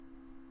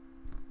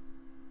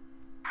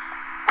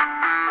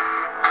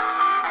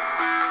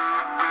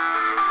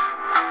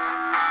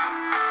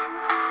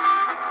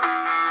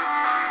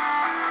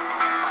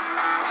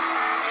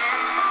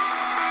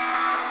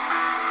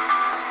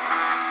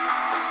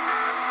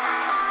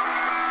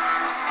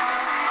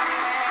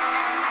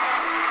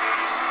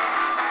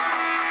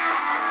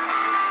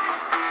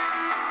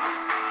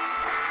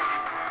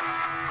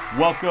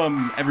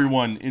Welcome,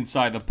 everyone,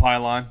 inside the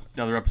Pylon.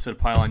 Another episode of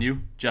Pylon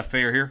U. Jeff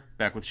Fayer here,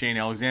 back with Shane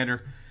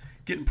Alexander,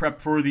 getting prepped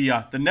for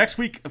the next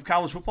week of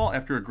college football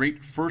after a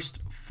great first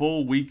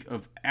full week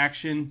of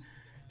action.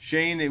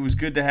 Shane, it was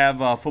good to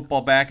have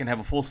football back and have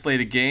a full slate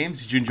of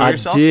games. Did you enjoy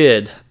yourself? I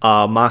did.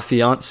 My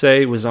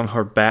fiance was on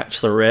her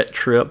bachelorette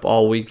trip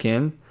all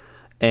weekend,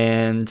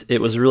 and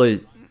it was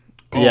really,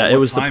 it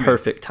was the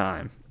perfect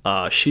time.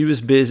 She was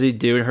busy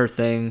doing her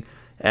thing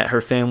at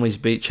her family's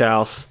beach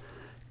house.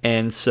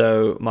 And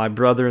so my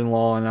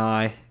brother-in-law and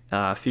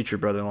I, future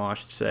brother-in-law I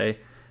should say,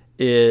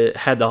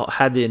 had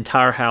the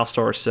entire house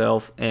to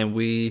ourselves, and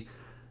we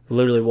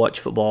literally watched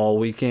football all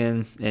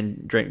weekend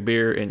and drank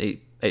beer and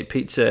ate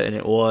pizza, and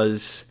it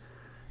was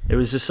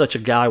just such a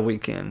guy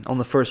weekend on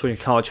the first week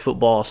of college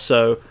football.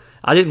 So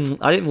I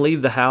didn't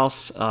leave the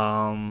house.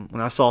 When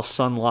I saw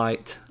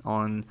sunlight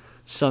on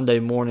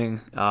Sunday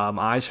morning,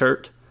 my eyes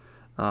hurt.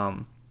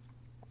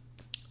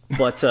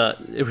 But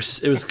it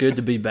was good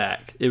to be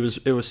back. It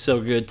was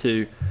so good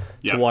to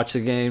watch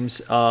the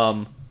games.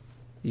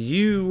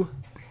 You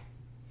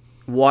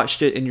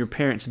watched it in your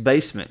parents'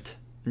 basement.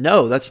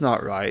 No, that's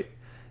not right.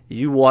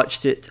 You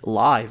watched it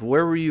live.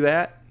 Where were you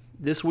at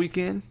this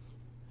weekend?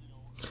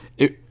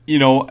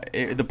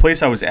 The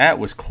place I was at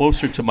was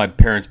closer to my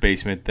parents'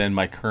 basement than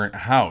my current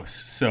house.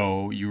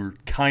 So you were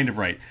kind of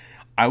right.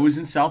 I was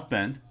in South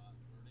Bend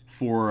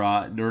for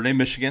Notre Dame,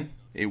 Michigan.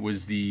 It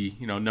was the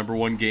number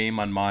one game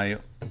on my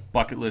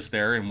bucket list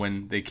there, and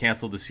when they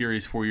canceled the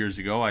series 4 years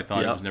ago, I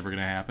thought it was never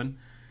going to happen.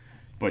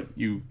 But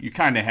you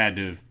kind of had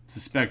to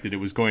suspect it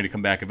was going to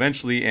come back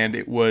eventually, and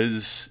it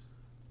was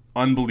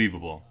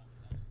unbelievable.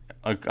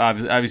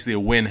 Obviously, a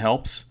win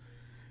helps,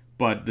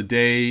 but the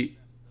day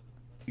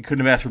you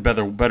couldn't have asked for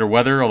better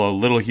weather, although a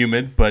little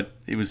humid. But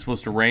it was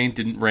supposed to rain,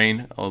 didn't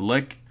rain a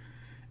lick,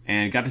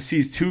 and got to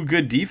see two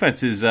good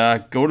defenses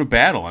go to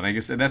battle. And I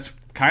guess that's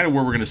kind of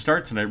where we're going to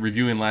start tonight,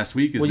 reviewing last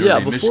week.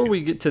 Before we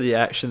get to the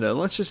action, though,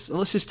 let's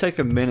just take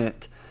a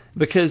minute,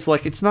 because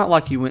it's not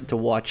like you went to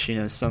watch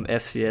some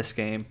FCS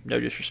game. No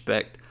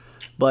disrespect,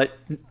 but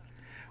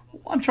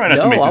I'm trying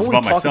not to make this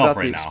about myself right now. I want to talk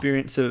about the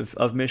experience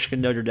of Michigan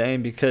Notre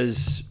Dame,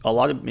 because a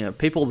lot of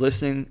people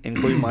listening,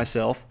 including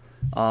myself,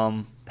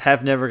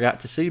 have never got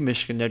to see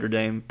Michigan Notre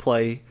Dame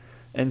play.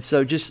 And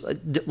so just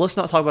let's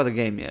not talk about the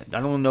game yet. I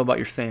don't want to know about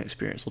your fan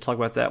experience. We'll talk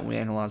about that when we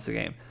analyze the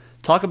game.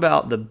 Talk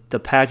about the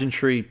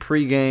pageantry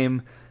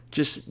pregame,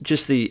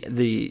 just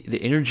the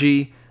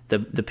energy,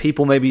 the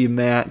people maybe you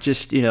met.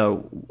 Just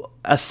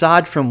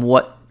aside from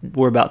what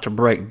we're about to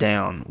break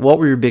down, what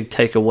were your big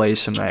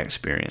takeaways from that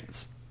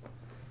experience?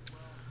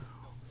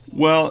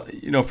 Well,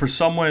 for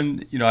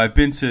someone, I've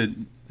been to,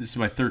 this is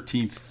my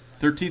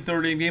 13th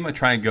Notre Dame game. I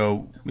try and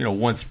go,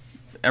 once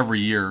every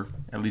year,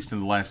 at least in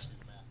the last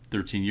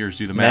 13 years.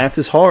 Do the math. Math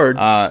is hard.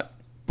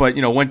 But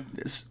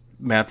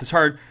math is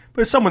hard.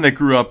 But as someone that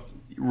grew up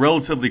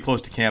relatively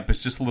close to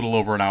campus, just a little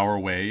over an hour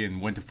away,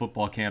 and went to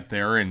football camp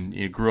there,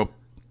 and grew up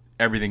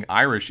everything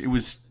Irish,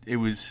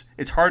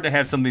 it's hard to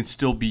have something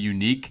still be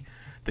unique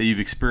that you've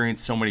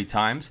experienced so many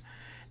times.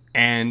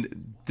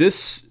 And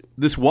this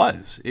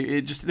was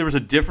there was a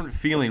different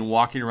feeling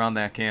walking around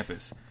that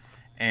campus.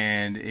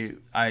 And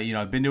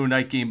I've been to a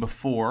night game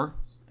before,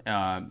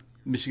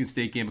 Michigan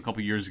State game a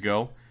couple years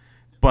ago,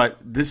 but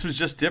this was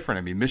just different.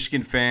 I mean,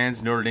 Michigan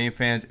fans, Notre Dame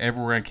fans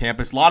everywhere on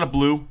campus, a lot of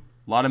blue,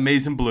 a lot of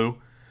maize and blue.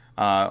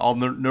 All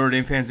Notre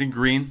Dame fans in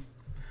green.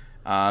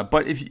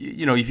 But if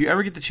you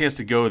ever get the chance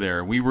to go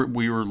there, we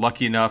were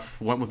lucky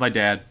enough. Went with my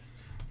dad.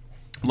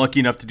 Lucky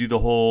enough to do the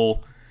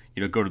whole,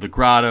 go to the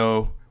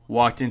grotto.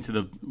 Walked into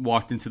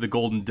the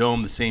Golden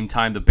Dome the same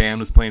time the band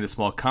was playing a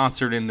small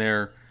concert in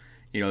there.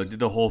 Did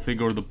the whole thing.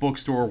 Go to the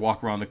bookstore.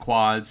 Walk around the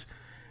quads.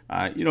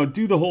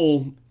 Do the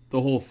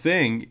whole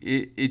thing.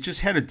 It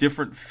just had a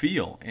different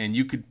feel, and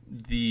you could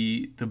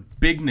the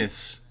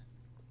bigness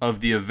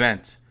of the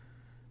event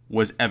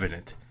was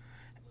evident.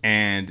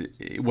 And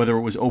whether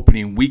it was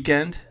opening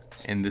weekend,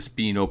 and this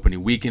being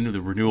opening weekend, or the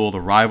renewal of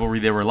the rivalry,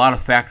 there were a lot of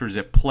factors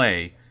at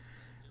play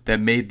that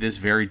made this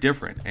very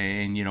different.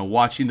 And,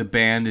 watching the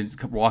band and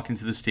walk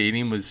into the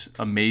stadium was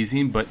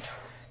amazing, but,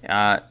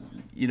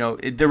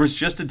 there was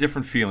just a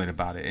different feeling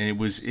about it. And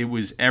it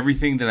was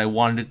everything that I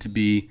wanted it to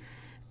be.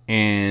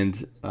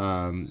 And,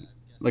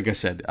 like I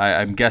said,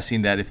 I'm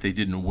guessing that if they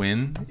didn't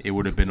win, it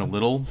would have been a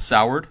little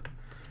soured,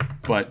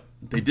 but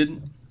they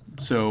didn't.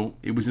 So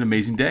it was an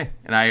amazing day,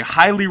 and I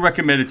highly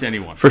recommend it to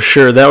anyone. For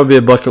sure, that would be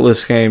a bucket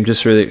list game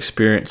just for the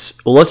experience.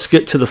 Well, let's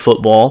get to the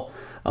football,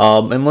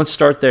 and let's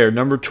start there.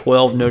 Number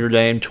 12, Notre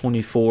Dame,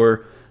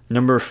 24.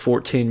 Number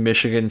 14,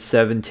 Michigan,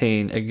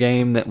 17. A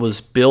game that was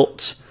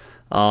built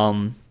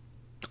on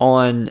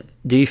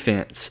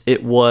defense.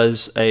 It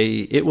was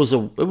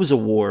a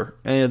war,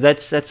 and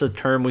that's a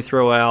term we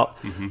throw out,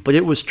 but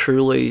it was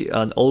truly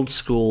an old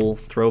school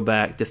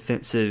throwback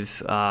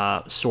defensive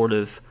sort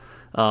of.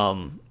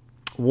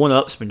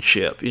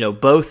 One-upsmanship.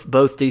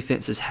 Both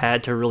defenses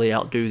had to really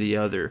outdo the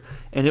other,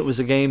 and it was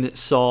a game that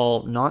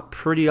saw not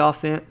pretty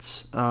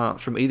offense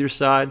from either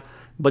side,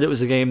 but it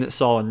was a game that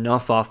saw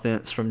enough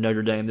offense from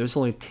Notre Dame. There was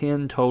only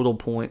 10 total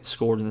points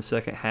scored in the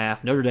second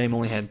half. Notre Dame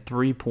only had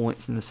 3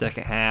 points in the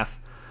second half.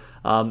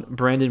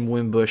 Brandon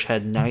Wimbush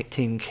had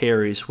 19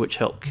 carries, which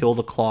helped kill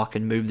the clock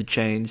and move the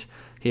chains.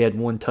 He had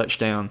 1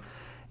 touchdown.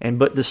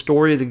 But the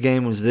story of the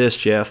game was this,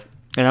 Jeff,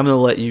 and I'm going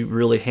to let you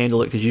really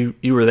handle it because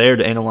you were there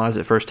to analyze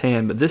it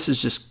firsthand, but this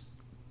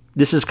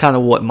is kind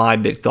of what my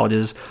big thought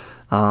is,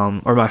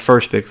 or my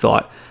first big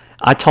thought.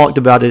 I talked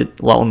about it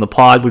on the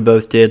pod, we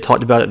both did,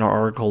 talked about it in our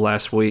article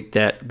last week,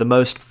 that the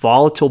most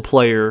volatile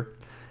player,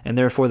 and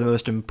therefore the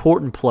most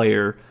important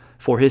player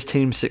for his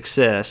team's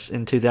success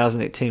in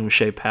 2018 was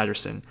Shea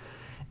Patterson.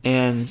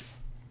 And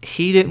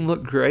he didn't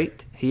look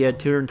great. He had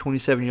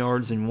 227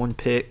 yards and 1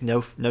 pick,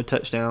 no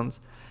touchdowns.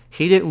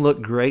 He didn't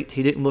look great.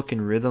 He didn't look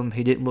in rhythm.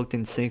 He didn't look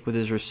in sync with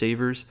his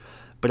receivers.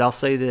 But I'll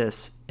say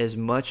this, as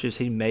much as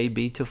he may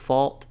be to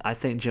fault, I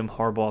think Jim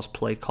Harbaugh's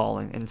play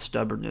calling and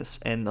stubbornness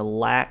and the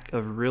lack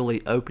of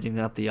really opening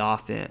up the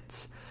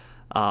offense,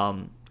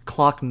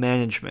 clock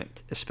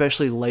management,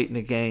 especially late in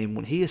the game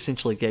when he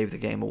essentially gave the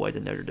game away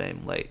to Notre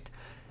Dame late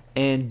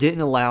and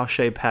didn't allow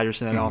Shea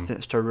Patterson and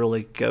offense to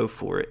really go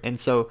for it. And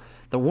so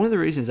one of the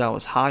reasons I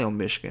was high on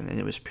Michigan, and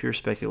it was pure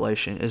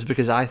speculation, is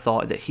because I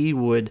thought that he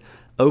would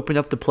open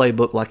up the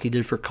playbook like he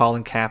did for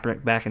Colin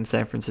Kaepernick back in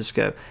San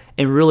Francisco.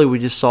 And really we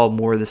just saw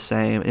more of the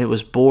same. It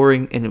was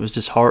boring and it was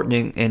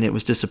disheartening and it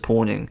was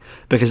disappointing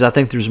because I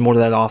think there's more to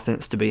that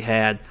offense to be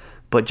had.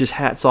 But just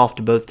hats off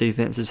to both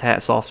defenses,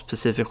 hats off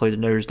specifically to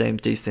Notre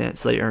Dame's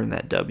defense. They earned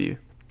that W.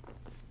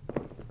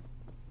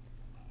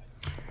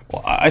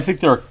 Well, I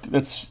think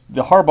that's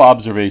the Harbaugh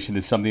observation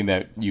is something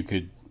that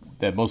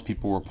most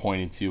people were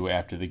pointing to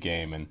after the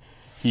game, and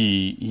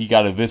he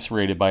got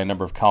eviscerated by a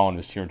number of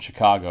columnists here in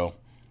Chicago,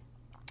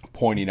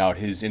 pointing out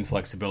his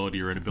inflexibility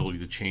or inability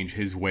to change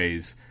his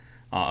ways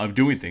of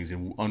doing things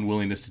and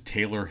unwillingness to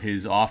tailor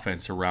his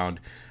offense around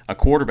a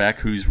quarterback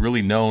who's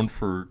really known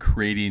for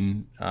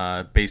creating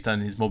based on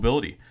his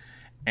mobility.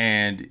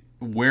 And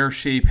where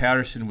Shea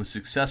Patterson was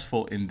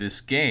successful in this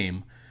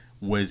game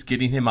was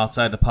getting him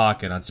outside the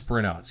pocket on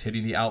sprint outs,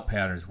 hitting the out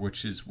patterns,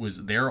 which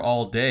was there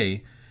all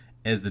day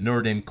as the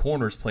Notre Dame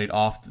corners played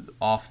off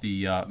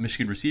the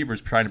Michigan receivers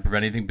trying to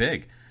prevent anything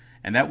big.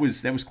 And that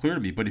was clear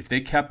to me. But if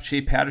they kept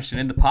Shea Patterson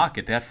in the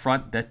pocket,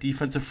 that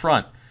defensive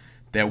front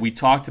that we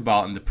talked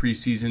about in the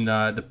preseason,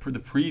 the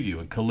preview,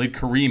 and Khalid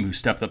Kareem, who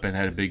stepped up and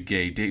had a big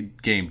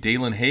game,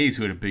 Dalen Hayes,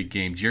 who had a big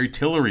game, Jerry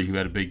Tillery, who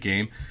had a big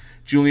game,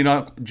 Julian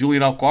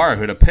Alquara,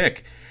 who had a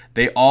pick,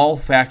 they all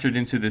factored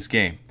into this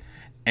game.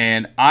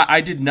 And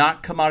I did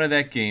not come out of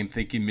that game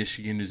thinking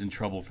Michigan is in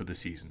trouble for the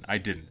season. I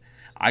didn't.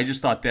 I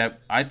just thought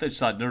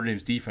Notre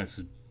Dame's defense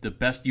was the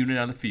best unit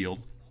on the field,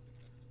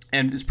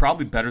 and is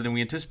probably better than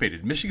we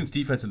anticipated. Michigan's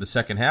defense in the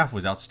second half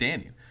was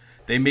outstanding.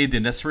 They made the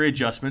necessary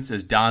adjustments,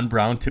 as Don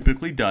Brown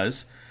typically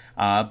does,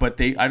 but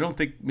I don't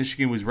think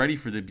Michigan was ready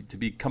for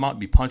come out and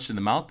be punched in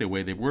the mouth the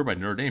way they were by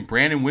Notre Dame.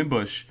 Brandon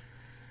Wimbush,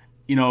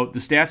 the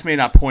stats may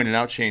not point it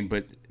out, Shane,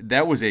 but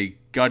that was a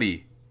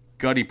gutty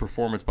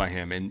performance by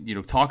him. And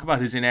talk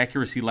about his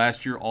inaccuracy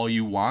last year all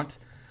you want,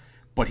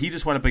 but he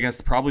just went up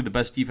against probably the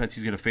best defense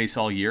he's going to face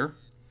all year,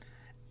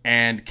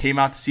 and came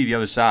out to see the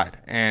other side.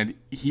 And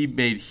he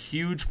made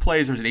huge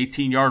plays. There was an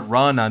 18-yard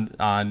run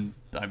on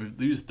I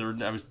believe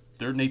it was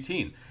third and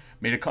 18.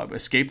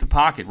 Escaped the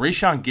pocket.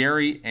 Rashawn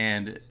Gary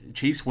and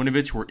Chase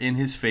Winovich were in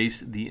his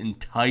face the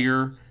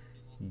entire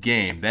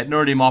game. That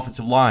Notre Dame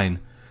offensive line,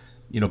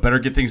 better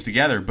get things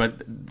together.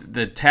 But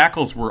the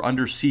tackles were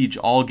under siege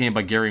all game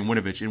by Gary and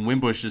Winovich, and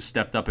Wimbush just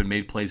stepped up and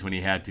made plays when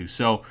he had to.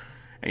 So,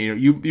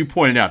 you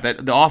pointed out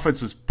that the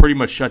offense was pretty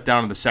much shut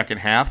down in the second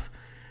half,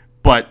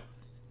 but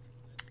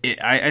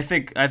I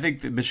think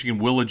that Michigan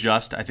will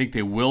adjust. I think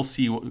they will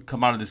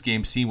come out of this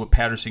game seeing what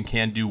Patterson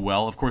can do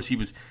well. Of course, he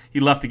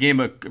left the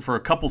game for a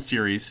couple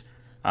series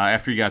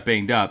after he got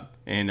banged up,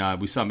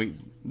 and we saw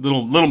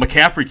little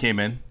McCaffrey came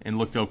in and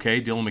looked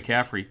okay, Dylan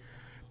McCaffrey.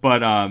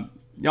 But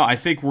I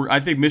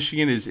think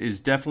Michigan is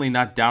definitely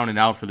not down and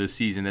out for this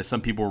season, as some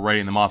people were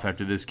writing them off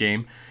after this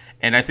game.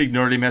 And I think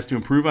Notre Dame has to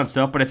improve on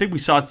stuff. But I think we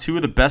saw 2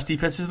 of the best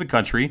defenses in the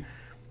country,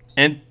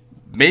 and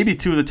maybe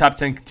 2 of the top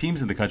 10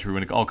 teams in the country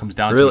when it all comes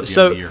down to it at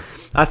the end of the year.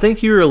 I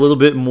think you're a little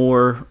bit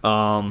more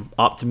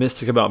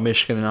optimistic about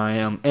Michigan than I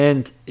am.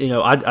 And,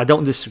 I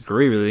don't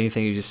disagree with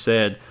anything you just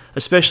said,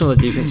 especially on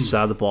the defensive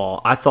side of the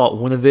ball. I thought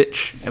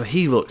Winovich,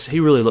 he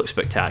really looked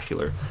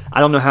spectacular. I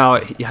don't know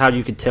how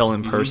you could tell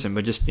in person,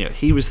 but just,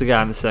 he was the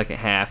guy in the second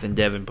half, and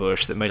Devin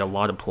Bush, that made a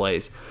lot of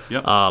plays.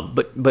 Yep.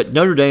 But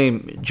Notre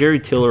Dame, Jerry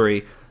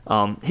Tillery,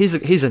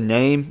 he's a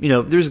name.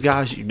 There's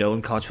guys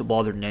in college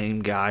football, they're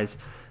name guys.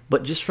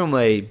 But just from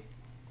a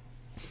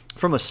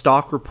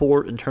stock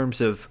report in terms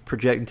of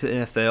projecting to the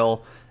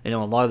NFL, a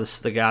lot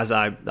of the guys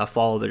I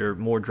follow that are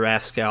more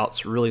draft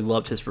scouts really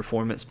loved his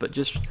performance. But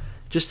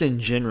just in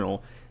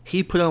general,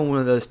 he put on one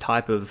of those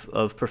type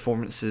of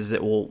performances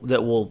that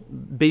will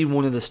be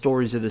one of the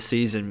stories of the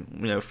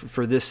season.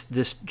 For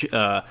this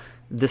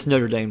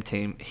Notre Dame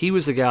team, he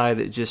was a guy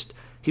that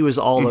he was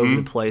all over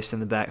the place in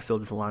the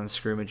backfield at the line of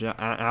scrimmage.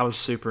 I was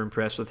super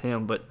impressed with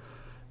him, but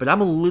But I'm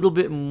a little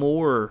bit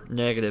more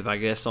negative, I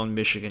guess, on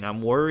Michigan.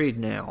 I'm worried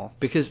now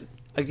because,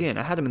 again,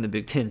 I had them in the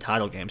Big Ten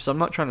title game, so I'm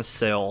not trying to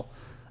sell.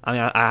 I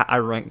mean, I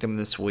ranked them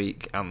this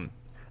week. I'm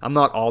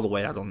not all the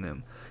way out on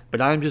them. But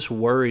I'm just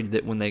worried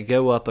that when they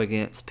go up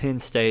against Penn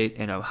State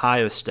and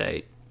Ohio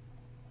State,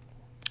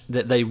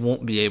 that they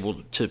won't be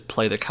able to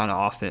play the kind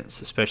of offense,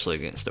 especially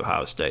against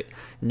Ohio State,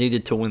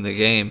 needed to win the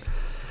game.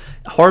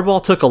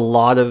 Harbaugh took a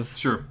lot of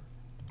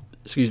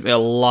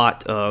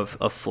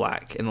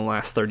flack in the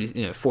last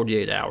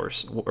 48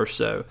 hours or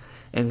so,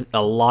 and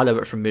a lot of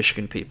it from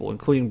Michigan people,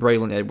 including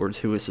Braylon Edwards,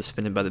 who was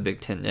suspended by the Big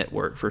Ten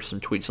Network for some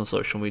tweets on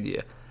social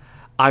media.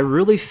 I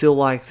really feel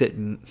like that,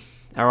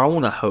 or I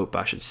want to hope,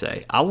 I should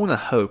say, I want to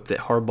hope that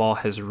Harbaugh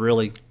has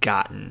really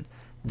gotten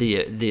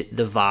the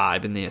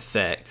vibe and the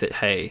effect that,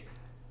 hey,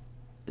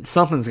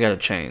 something's got to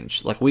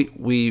change. Like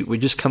we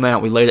just come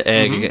out, we laid an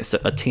egg against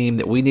a team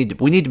that we need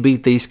to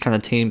beat these kind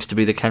of teams to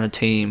be the kind of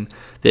team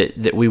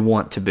that we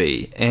want to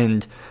be.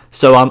 And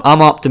so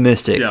I'm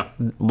optimistic,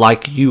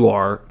 like you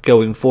are,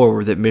 going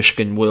forward that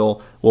Michigan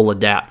will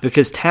adapt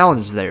because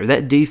talent is there.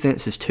 That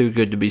defense is too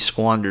good to be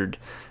squandered.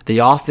 The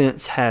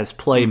offense has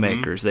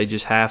playmakers. They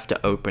just have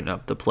to open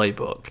up the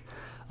playbook.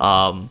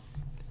 I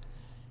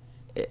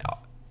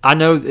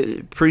know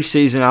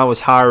preseason I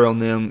was higher on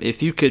them.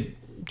 If you could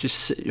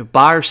just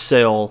buy or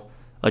sell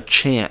a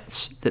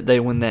chance that they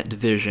win that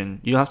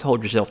division, you don't have to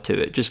hold yourself to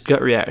it. Just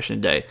gut reaction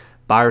today.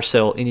 Buy or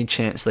sell any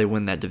chance they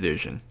win that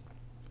division.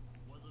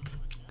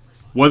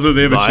 Whether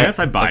they have a chance,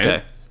 I buy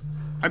it.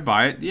 I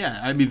buy it. Yeah,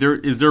 I mean,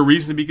 is there a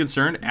reason to be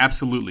concerned?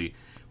 Absolutely,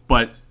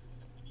 but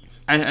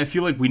I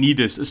feel like we need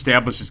to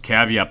establish this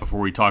caveat before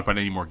we talk about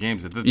any more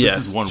games. That this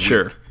is 1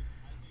 week.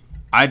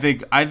 I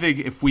think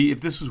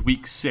if this was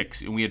week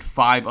 6 and we had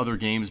 5 other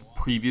games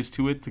previous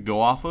to it to go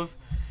off of,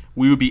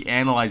 we would be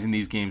analyzing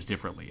these games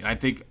differently. And I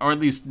think, or at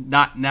least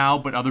not now,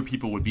 but other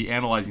people would be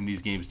analyzing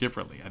these games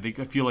differently. I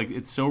feel like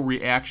it's so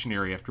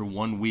reactionary after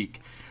 1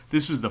 week.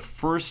 This was the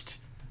first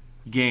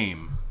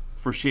game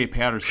for Shea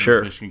Patterson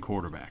as Michigan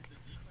quarterback.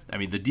 I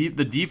mean, the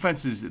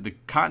defenses, the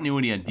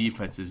continuity on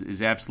defenses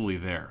is absolutely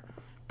there.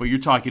 But you're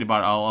talking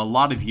about a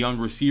lot of young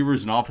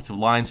receivers and offensive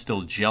line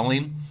still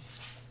gelling.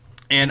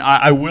 And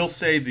I will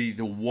say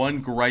the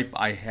one gripe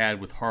I had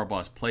with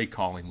Harbaugh's play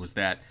calling was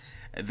that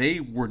they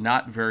were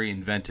not very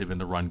inventive in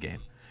the run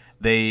game.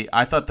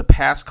 I thought the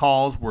pass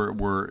calls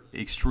were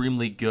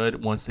extremely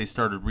good once they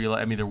started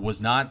realizing. I mean, there was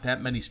not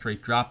that many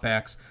straight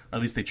dropbacks, or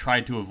at least they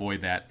tried to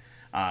avoid that.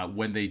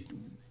 When they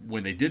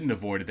didn't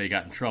avoid it, they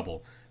got in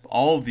trouble.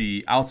 All of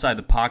the outside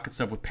the pocket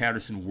stuff with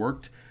Patterson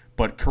worked,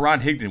 but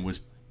Karan Higdon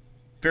was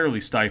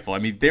fairly stifled. I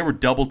mean, they were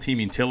double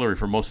teaming Tillery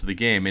for most of the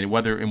game, and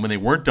when they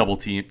weren't double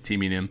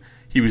teaming him,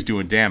 he was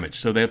doing damage.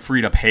 So that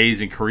freed up Hayes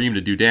and Kareem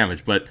to do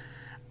damage. But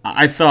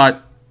I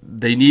thought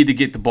they need to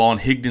get the ball in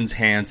Higdon's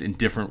hands in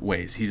different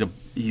ways.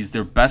 He's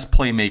their best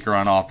playmaker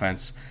on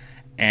offense,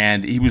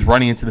 and he was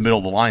running into the middle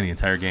of the line the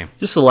entire game.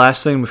 Just the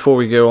last thing before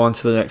we go on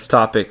to the next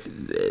topic,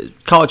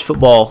 college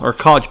football or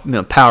college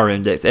Power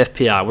Index,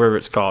 FPI, whatever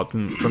it's called,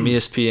 from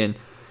ESPN.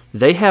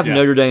 They have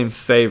Notre Dame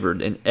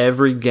favored in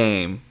every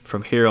game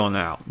from here on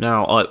out.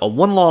 Now, a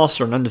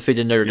one-loss or an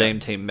undefeated Notre Dame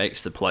team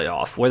makes the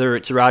playoff. Whether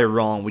it's right or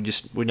wrong,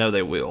 we know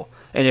they will.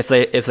 And if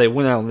they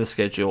win out on this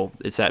schedule,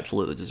 it's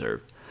absolutely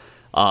deserved.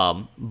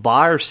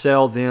 Buy or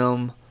sell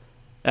them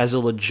as a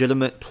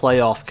legitimate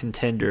playoff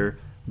contender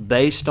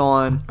based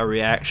on a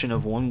reaction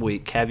of 1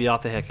 week,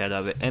 caveat the heck out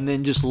of it, and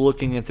then just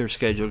looking at their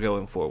schedule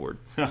going forward.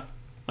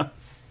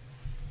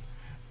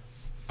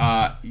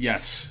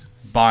 Yes.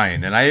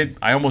 Buying, and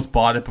I almost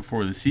bought it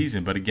before the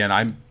season, but again,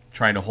 I'm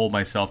trying to hold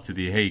myself to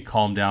the hey,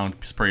 calm down,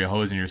 spray a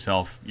hose in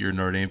yourself, you're a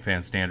Notre Dame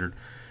fan standard.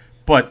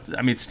 But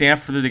I mean,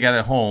 Stanford, they got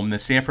at home. The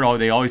Stanford,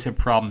 they always have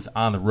problems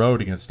on the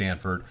road against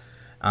Stanford.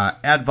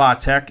 At Va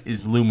Tech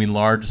is looming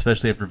large,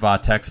 especially after Va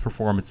Tech's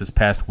performance this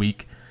past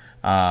week.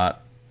 What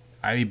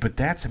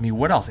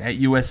else? At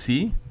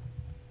USC.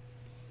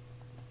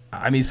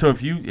 I mean, so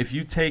if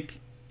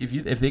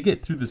they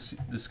get through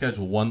the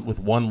schedule with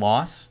one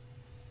loss,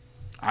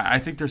 I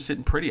think they're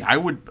sitting pretty. I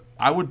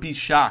would be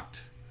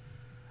shocked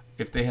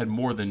if they had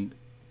more than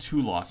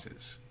 2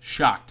 losses.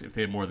 Shocked if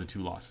they had more than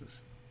 2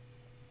 losses.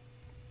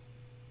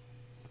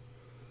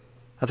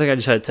 I think I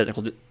just had a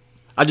technical.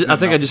 I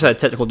just had a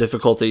technical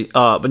difficulty.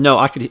 But no,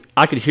 I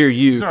could hear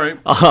you. Sorry.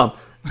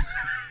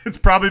 It's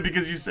probably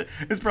because you said.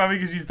 It's probably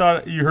because you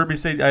thought you heard me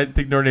say I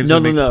think Notre Dame's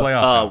going to make the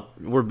playoff.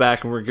 We're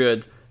back and we're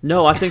good.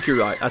 No, I think you're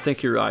right. F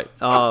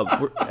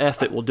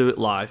it, we'll do it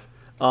live.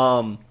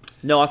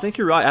 No, I think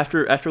you're right.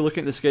 After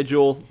looking at the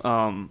schedule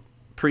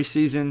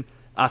preseason,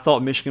 I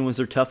thought Michigan was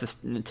their toughest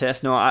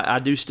test. No, I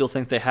do still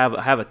think they have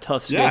a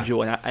tough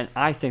schedule, and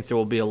I think there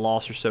will be a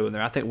loss or so in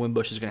there. I think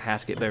Wimbush is going to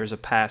have to get better as a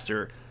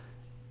passer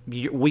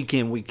week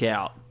in, week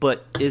out.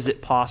 But is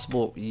it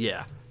possible?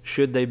 Yeah.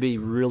 Should they be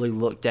really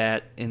looked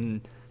at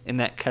in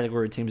that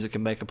category of teams that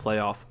can make a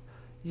playoff?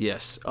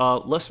 Yes.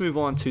 Let's move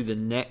on to the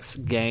next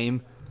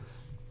game.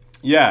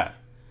 Yeah.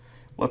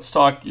 Let's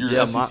talk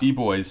your SEC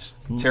boys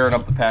tearing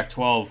up the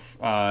Pac-12.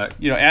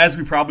 As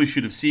we probably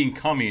should have seen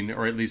coming,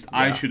 or at least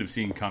I should have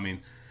seen coming.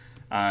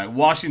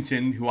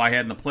 Washington, who I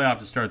had in the playoff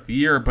to start the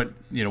year, but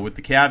with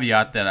the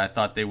caveat that I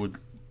thought they would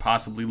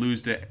possibly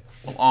lose to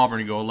Auburn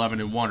and go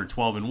 11-1 or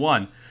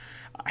 12-1,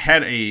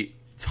 had a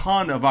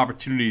ton of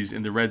opportunities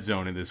in the red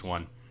zone in this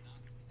one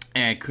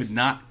and could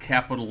not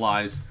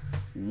capitalize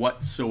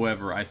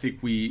whatsoever. I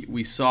think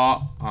we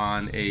saw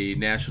on a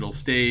national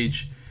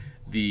stage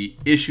the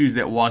issues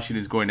that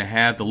Washington is going to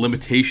have, the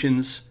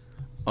limitations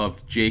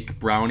of Jake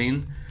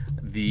Browning,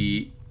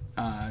 the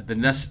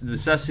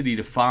necessity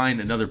to find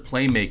another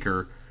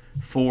playmaker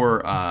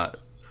for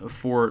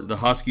the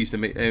Huskies to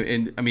make.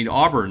 And I mean,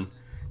 Auburn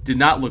did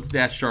not look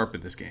that sharp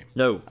in this game.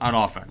 No, on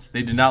offense,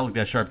 they did not look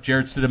that sharp.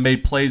 Jarrett Stidham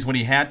made plays when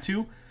he had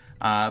to,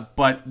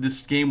 but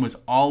this game was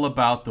all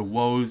about the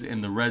woes in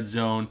the red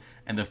zone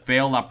and the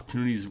failed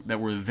opportunities that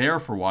were there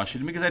for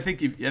Washington. Because I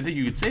think you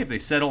could say if they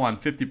settle on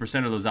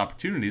 50% of those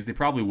opportunities, they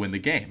probably win the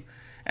game.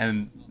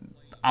 And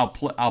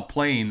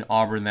outplaying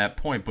Auburn that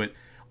point, but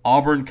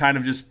Auburn kind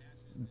of just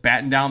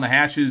battened down the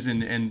hatches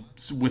and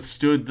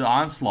withstood the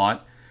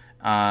onslaught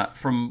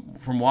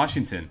from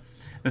Washington.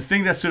 The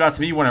thing that stood out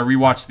to me when I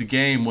rewatched the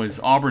game was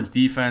Auburn's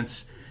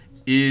defense.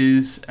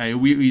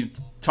 We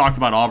talked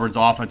about Auburn's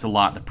offense a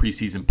lot in the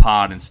preseason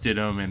pod and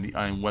Stidham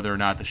and whether or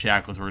not the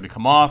shackles were going to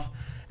come off,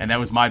 and that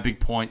was my big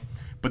point.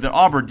 But the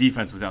Auburn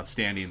defense was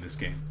outstanding in this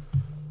game,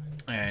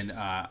 and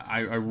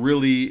I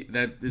really,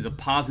 that is a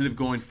positive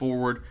going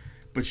forward.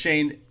 But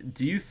Shane,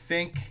 do you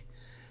think?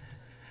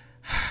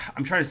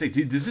 I'm trying to say,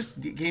 does this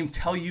game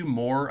tell you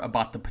more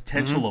about the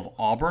potential of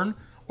Auburn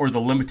or the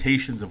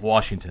limitations of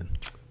Washington?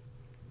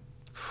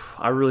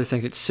 I really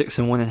think it's 6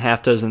 and 1 and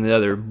half dozen the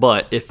other.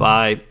 But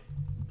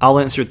I'll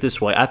answer it this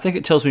way. I think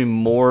it tells me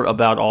more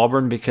about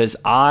Auburn because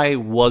I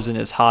wasn't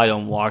as high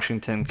on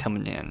Washington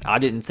coming in. I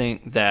didn't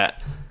think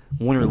that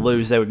win or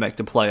lose they would make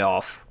the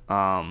playoff.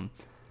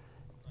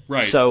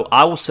 Right. So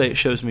I will say it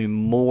shows me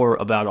more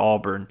about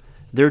Auburn.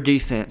 Their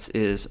defense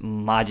is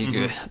mighty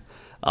good.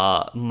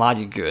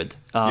 Mighty good.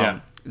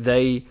 Let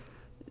me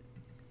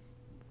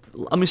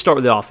start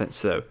with the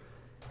offense, though.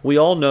 We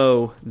all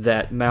know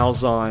that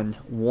Malzahn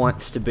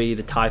wants to be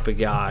the type of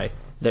guy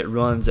that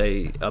runs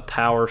a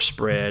power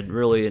spread,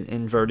 really an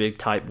inverted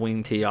type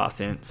wing T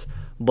offense.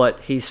 But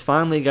he's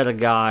finally got a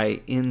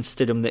guy in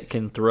Stidham that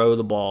can throw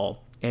the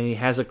ball, and he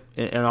has an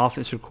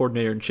offensive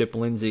coordinator in Chip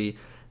Lindsey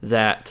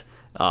that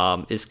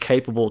is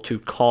capable to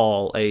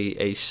call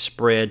a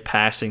spread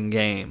passing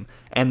game,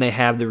 and they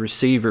have the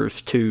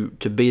receivers to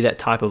be that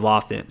type of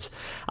offense.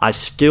 I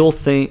still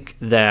think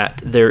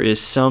that there is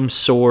some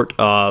sort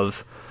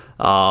of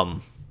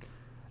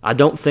I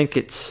don't think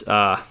it's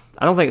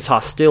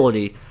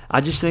hostility. I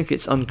just think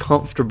it's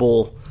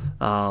uncomfortable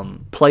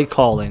play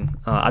calling.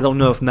 I don't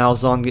know if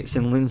Malzahn gets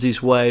in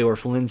Lindsey's way or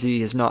if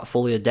Lindsey is not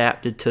fully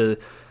adapted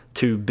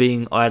to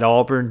being at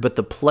Auburn, but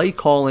the play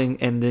calling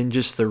and then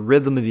just the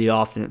rhythm of the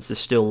offense is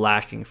still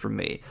lacking for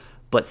me.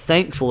 But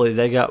thankfully,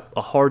 they got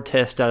a hard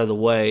test out of the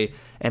way,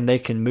 and they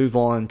can move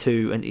on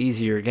to an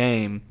easier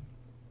game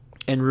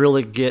and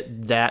really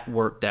get that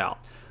worked out.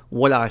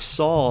 What I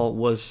saw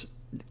was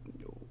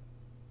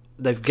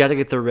they've got to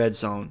get their red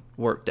zone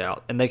worked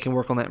out, and they can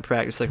work on that in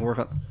practice. They can work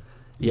on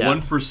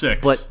 1 for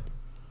 6. But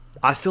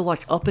I feel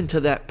like up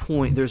until that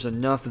point, there's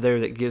enough there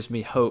that gives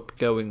me hope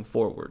going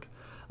forward.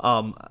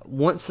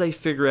 Once they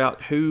figure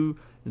out who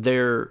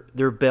their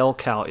bell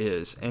cow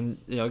is, and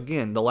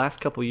again, the last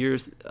couple of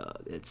years,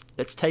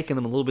 it's taken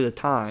them a little bit of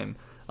time.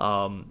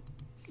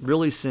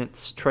 Really,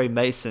 since Trey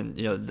Mason,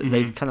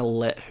 they've kind of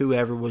let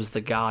whoever was the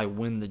guy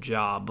win the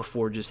job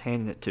before just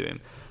handing it to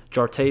him.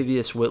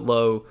 Jartavius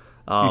Whitlow,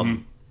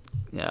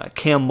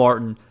 Cam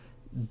Martin,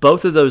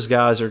 both of those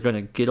guys are going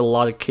to get a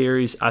lot of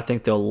carries. I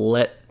think they'll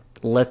let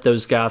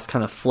those guys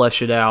kind of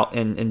flesh it out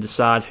and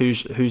decide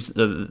who's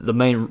the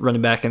main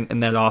running back in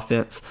that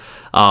offense.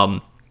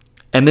 And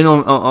then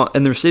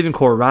in the receiving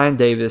core, Ryan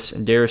Davis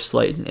and Darius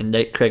Slayton and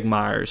Nate Craig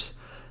Myers,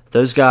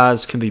 those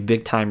guys can be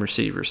big-time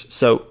receivers.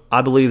 So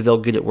I believe they'll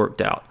get it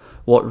worked out.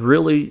 What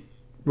really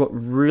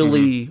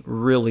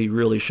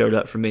showed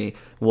up for me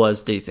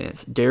was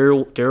defense.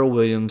 Darrell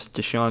Williams,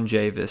 Deshaun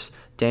Javis,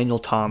 Daniel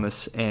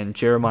Thomas, and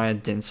Jeremiah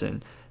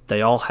Denson.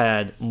 They all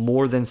had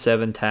more than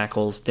 7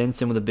 tackles.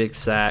 Denson with a big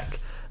sack.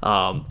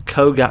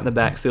 Coe got in the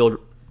backfield.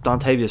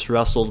 Dontavius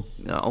Russell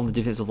on the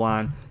defensive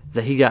line.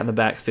 That he got in the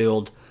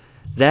backfield.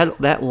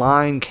 That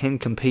line can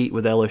compete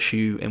with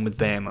LSU and with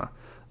Bama.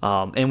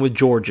 And with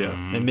Georgia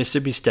and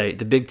Mississippi State,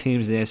 the big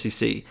teams in the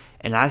SEC.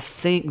 And I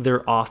think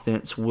their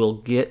offense will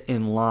get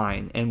in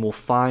line and will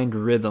find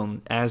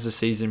rhythm as the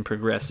season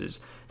progresses.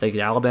 They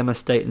get Alabama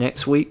State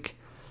next week.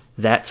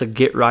 That's a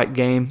get-right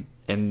game.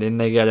 And then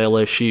they got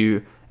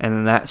LSU. And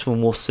then that's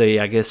when we'll see,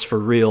 I guess, for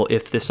real,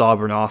 if this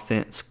Auburn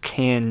offense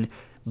can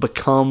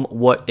become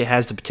what it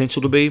has the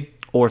potential to be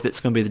or if it's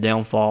going to be the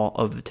downfall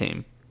of the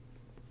team.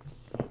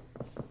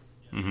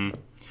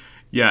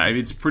 Yeah,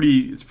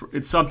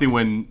 it's something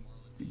when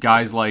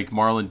guys like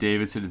Marlon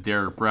Davidson and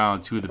Derek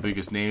Brown, two of the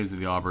biggest names in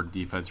the Auburn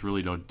defense,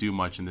 really don't do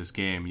much in this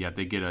game, yet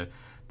they get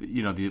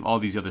all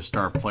these other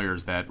star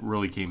players that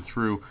really came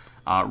through.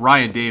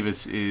 Ryan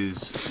Davis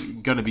is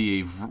going to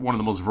be one of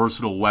the most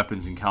versatile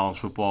weapons in college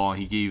football.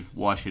 He gave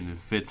Washington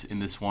fits in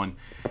this one.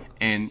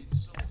 And,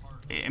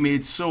 I mean,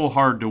 it's so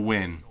hard to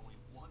win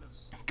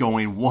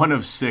going 1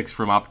 of 6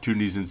 from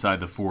opportunities inside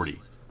the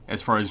 40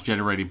 as far as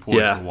generating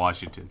points for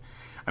Washington.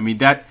 I mean,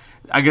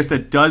 I guess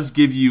that does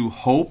give you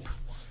hope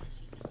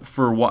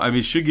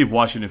it should give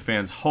Washington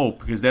fans hope,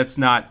 because that's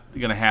not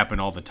going to happen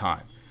all the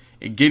time.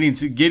 And getting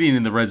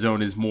in the red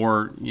zone is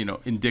more,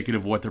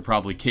 indicative of what they're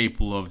probably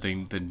capable of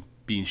than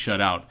being shut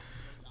out.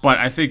 But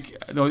I think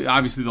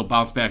obviously they'll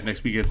bounce back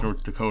next week against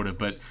North Dakota.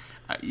 But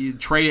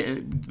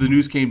the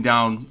news came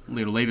down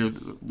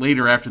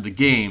later after the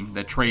game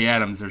that Trey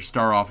Adams, their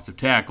star offensive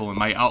tackle and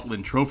my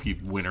Outland Trophy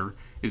winner,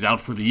 is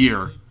out for the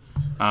year.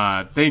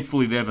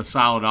 Thankfully, they have a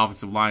solid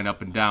offensive line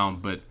up and down,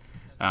 but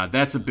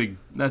that's a big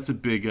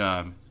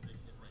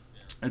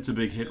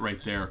hit right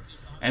there.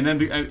 And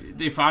then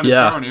they found a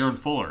star on Aaron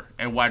Fuller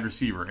at wide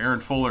receiver. Aaron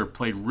Fuller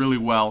played really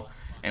well,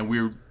 and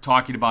we were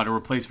talking about a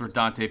replacement for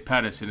Dante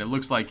Pettis, and it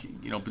looks like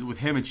with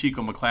him and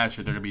Chico McClatchy,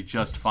 they're going to be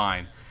just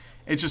fine.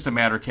 It's just a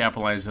matter of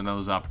capitalizing on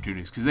those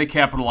opportunities, because they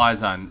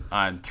capitalize on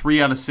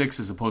 3 out of 6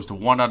 as opposed to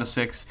 1 out of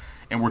 6.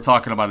 And we're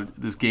talking about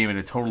this game in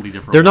a totally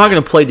different They're not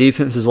going to play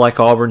defenses like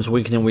Auburn's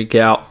week in and week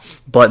out,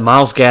 but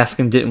Myles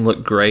Gaskin didn't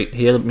look great.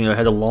 He had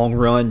a long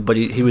run, but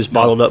he was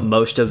bottled up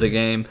most of the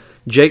game.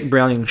 Jake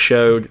Browning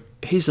showed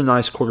he's a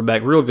nice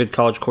quarterback, real good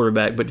college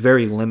quarterback, but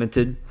very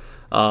limited.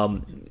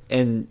 But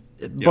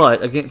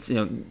against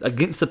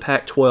the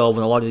Pac-12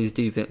 and a lot of these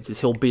defenses,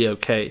 he'll be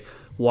okay.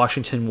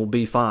 Washington will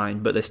be fine,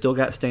 but they still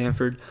got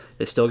Stanford,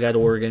 they still got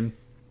Oregon.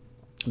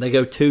 They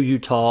go to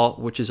Utah,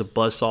 which is a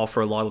buzzsaw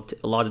for a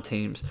lot of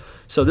teams.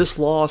 So this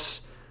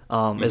loss,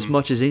 as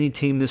much as any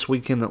team this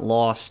weekend that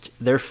lost,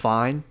 they're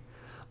fine.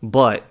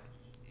 But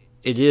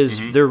it is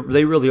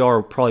they really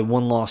are probably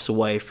one loss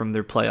away from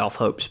their playoff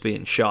hopes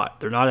being shot.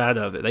 They're not out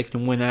of it. They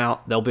can win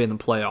out. They'll be in the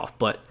playoff,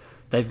 but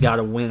they've got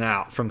to win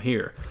out from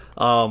here.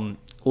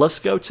 Let's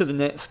go to the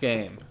next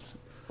game.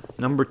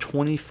 Number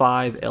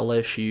 25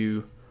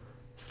 LSU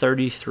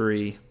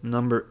 33.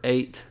 Number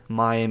 8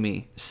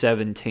 Miami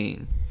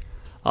 17.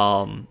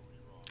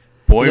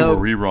 Were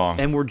we wrong?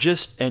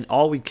 And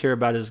all we care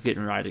about is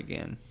getting right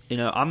again.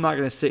 I'm not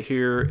going to sit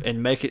here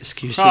and make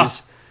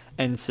excuses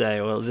and say,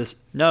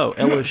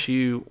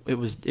 LSU,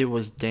 it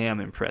was damn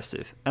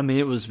impressive. I mean,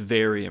 it was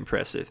very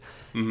impressive.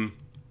 Mm-hmm.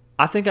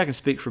 I think I can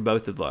speak for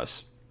both of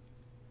us.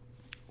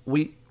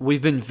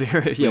 We've been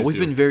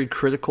very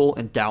critical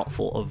and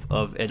doubtful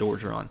of Ed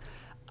Orgeron.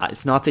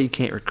 It's not that he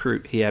can't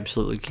recruit; he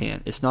absolutely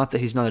can. It's not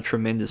that he's not a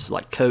tremendous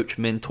coach,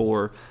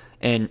 mentor,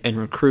 and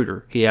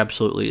recruiter. He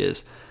absolutely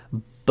is.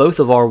 Both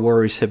of our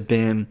worries have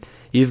been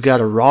you've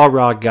got a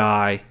rah-rah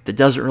guy that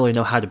doesn't really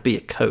know how to be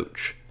a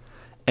coach.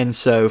 And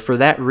so for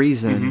that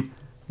reason,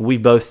 we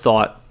both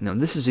thought,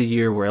 this is a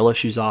year where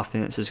LSU's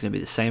offense is going to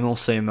be the same old,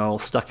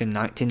 stuck in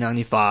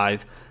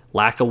 1995,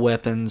 lack of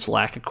weapons,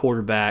 lack of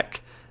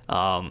quarterback,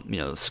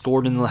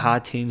 scored in the high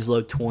teens,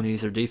 low 20s.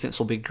 Their defense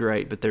will be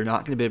great, but they're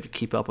not going to be able to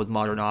keep up with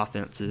modern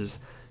offenses.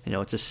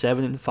 It's a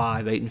 7-5,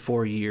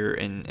 8-4 year,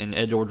 and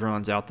Ed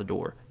Orgeron's out the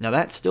door. Now,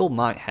 that still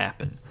might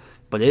happen,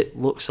 but it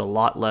looks a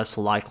lot less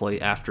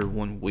likely after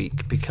 1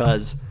 week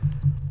because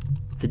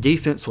the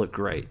defense looked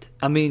great.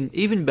 I mean,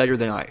 even better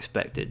than I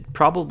expected.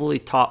 Probably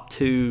top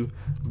 2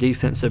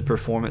 defensive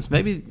performance,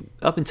 maybe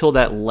up until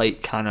that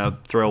late kind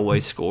of throwaway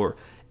score.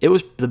 It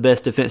was the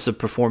best defensive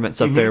performance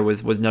up there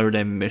with Notre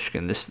Dame and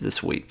Michigan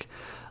this week.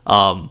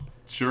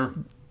 Sure.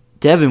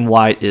 Devin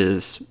White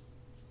is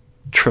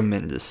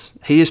tremendous.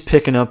 He is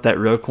picking up that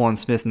Roquan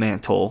Smith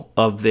mantle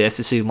of the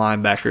SEC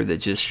linebacker that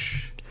just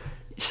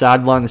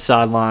sideline to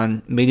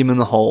sideline, meet him in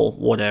the hole,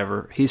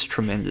 whatever. He's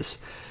tremendous.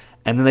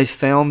 And then they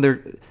found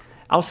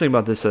I was thinking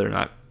about this the other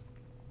night.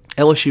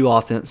 LSU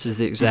offense is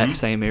the exact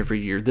same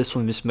every year. This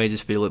one may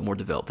just be a little more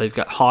developed. They've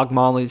got hog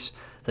mollies.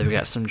 They've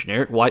got some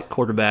generic white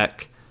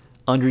quarterback,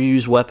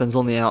 underused weapons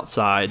on the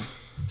outside,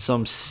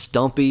 some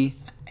stumpy,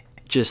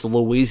 just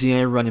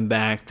Louisiana running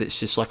back that's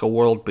just like a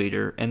world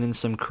beater, and then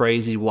some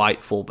crazy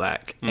white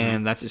fullback.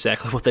 And that's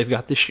exactly what they've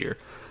got this year.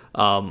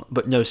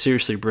 But no,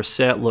 seriously,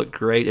 Brissett looked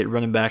great at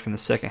running back in the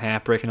second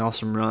half, breaking off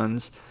some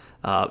runs.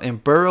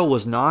 And Burrow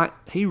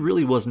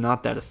really was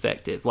not that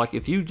effective. Like,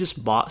 if you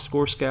just box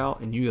score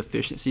scout and you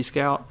efficiency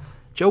scout,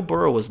 Joe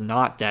Burrow was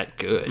not that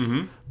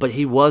good. But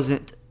he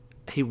wasn't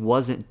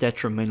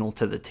detrimental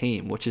to the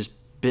team, which is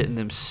bitten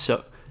them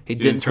so. He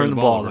didn't turn the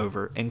ball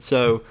over. And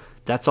so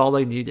that's all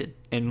they needed.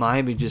 And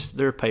Miami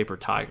they're a paper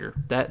tiger.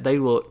 That they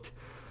looked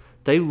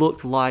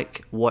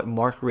like what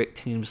Mark Richt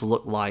teams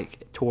looked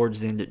like towards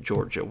the end at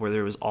Georgia, where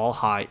there was all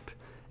hype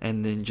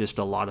and then just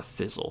a lot of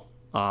fizzle.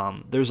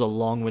 There's a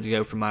long way to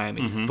go for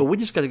Miami, but we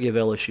just got to give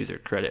LSU their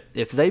credit.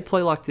 If they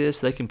play like this,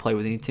 they can play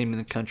with any team in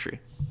the country.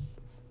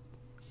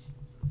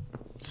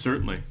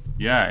 Certainly,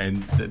 yeah,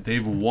 and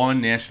they've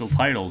won national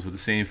titles with the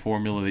same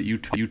formula that you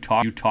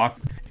talk.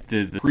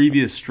 The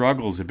previous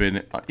struggles have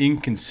been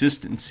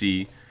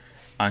inconsistency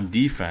on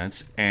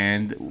defense,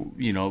 and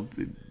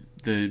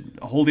the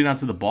holding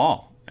onto the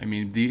ball. I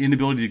mean, the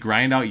inability to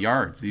grind out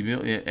yards,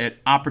 at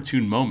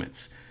opportune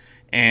moments.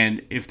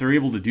 And if they're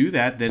able to do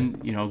that,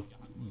 then,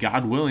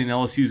 God willing,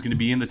 LSU is going to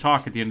be in the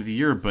talk at the end of the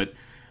year. But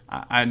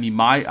I mean,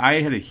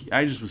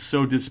 I just was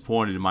so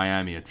disappointed in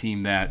Miami, a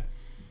team that,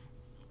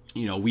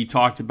 we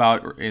talked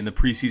about in the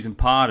preseason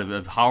pod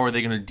of how are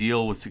they going to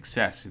deal with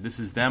success. This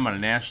is them on a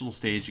national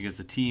stage against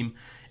a team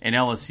in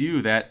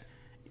LSU that,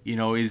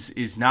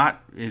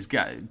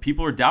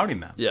 people are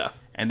doubting them. Yeah.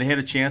 And they had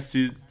a chance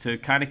to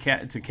kind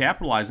of to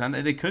capitalize on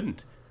that. They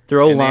couldn't.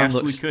 Their O-line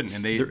couldn't.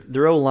 And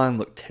their O-line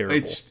looked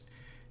terrible.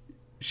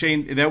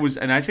 Shane,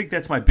 and I think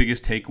that's my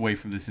biggest takeaway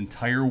from this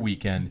entire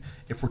weekend.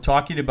 If we're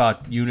talking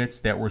about units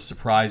that were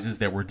surprises,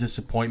 that were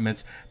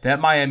disappointments, that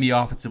Miami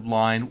offensive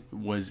line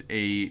was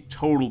a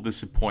total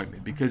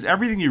disappointment because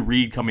everything you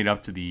read coming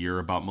up to the year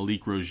about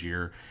Malik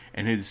Rozier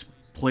and his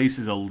place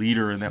as a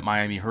leader in that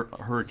Miami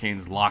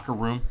Hurricanes locker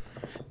room,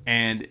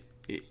 and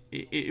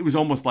it was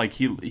almost like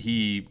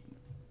he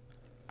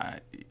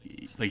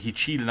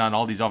cheated on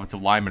all these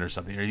offensive linemen or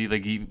something, or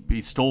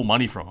he stole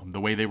money from them the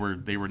way they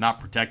were not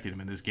protecting him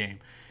in this game.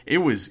 It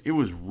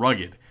was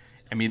rugged.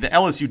 I mean, the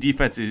LSU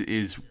defense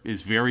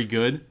is very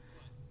good,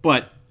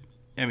 but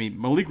I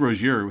mean, Malik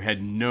Rozier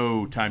had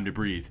no time to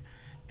breathe,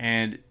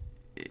 and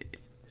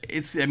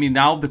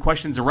now the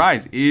questions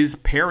arise: is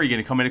Perry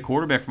going to come in at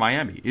quarterback for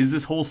Miami? Is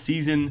this whole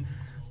season,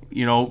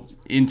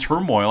 in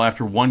turmoil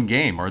after one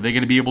game? Are they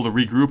going to be able to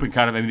regroup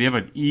and they have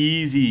an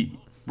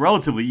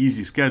relatively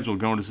easy schedule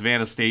going to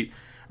Savannah State,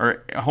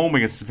 or home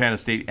against Savannah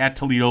State, at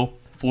Toledo,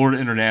 Florida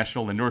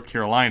International, and North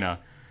Carolina,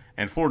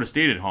 and Florida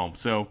State at home.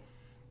 So,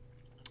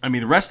 I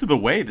mean, the rest of the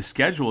way, the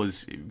schedule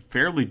is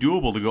fairly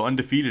doable to go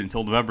undefeated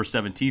until November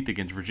 17th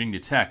against Virginia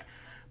Tech.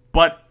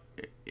 But,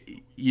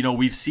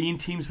 we've seen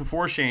teams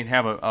before, Shane,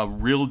 have a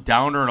real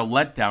downer and a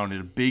letdown in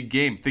a big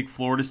game. Think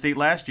Florida State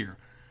last year.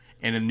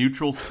 And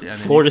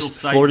Florida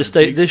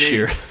State this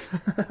year.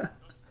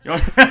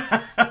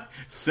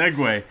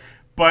 Segue.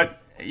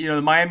 But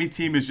the Miami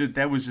team was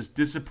just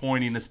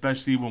disappointing,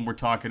 especially when we're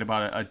talking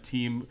about a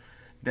team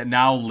that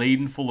now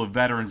laden full of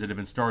veterans that have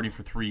been starting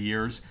for 3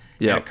 years.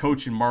 Yeah, a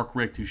coach in Mark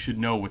Richt who should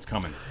know what's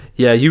coming.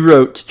 Yeah, you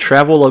wrote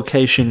travel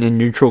location in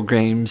neutral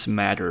games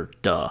matter.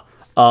 Duh.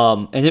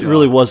 And it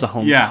really was a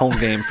home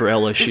game for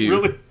LSU.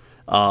 Really?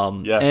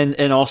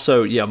 And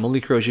also,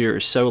 Malik Rozier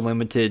is so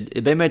limited.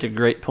 They made a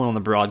great point on the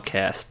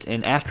broadcast,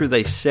 and after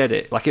they said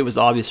it, like it was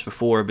obvious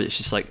before, but it's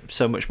just like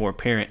so much more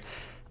apparent.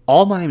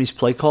 All Miami's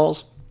play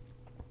calls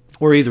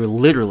were either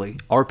literally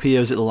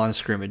RPOs at the line of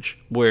scrimmage,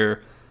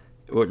 or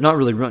not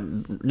really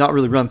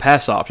run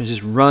pass options,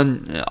 just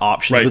run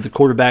options with the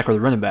quarterback or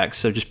the running back,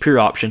 so just pure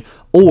option,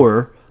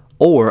 or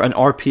an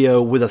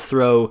RPO with a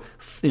throw,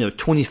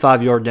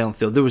 25-yard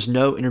downfield. There was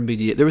no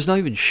intermediate. There was not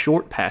even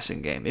short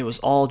passing game. It was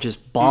all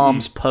just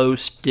bombs,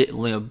 posts,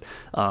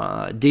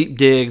 deep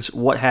digs,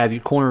 what have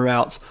you, corner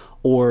routes,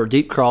 or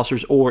deep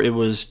crossers, or it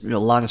was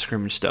line of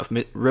scrimmage stuff.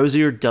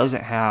 Rozier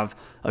doesn't have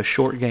a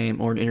short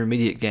game or an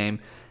intermediate game,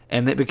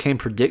 and it became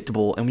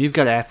predictable. And when you've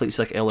got athletes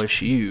like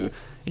LSU,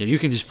 you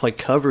can just play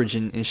coverage,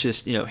 and it's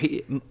just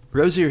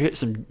Rozier hit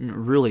some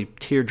really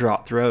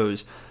teardrop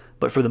throws,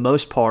 but for the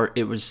most part,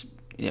 it was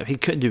he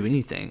couldn't do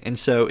anything. And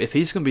so if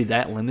he's going to be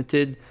that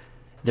limited,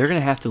 they're going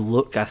to have to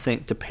look, I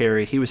think, to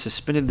Perry. He was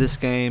suspended this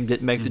game,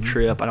 didn't make the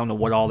trip. I don't know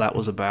what all that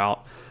was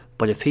about,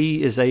 but if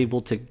he is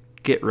able to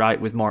get right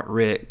with Mark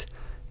Richt,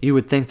 you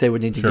would think they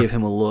would need to give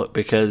him a look,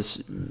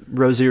 because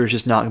Rozier is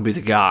just not going to be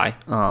the guy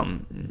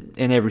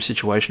in every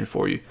situation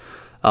for you.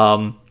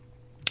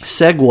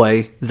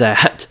 Segue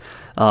that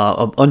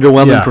of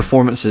underwhelming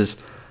performances.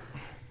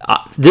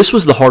 This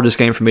was the hardest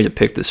game for me to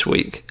pick this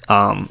week.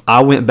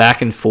 I went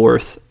back and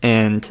forth,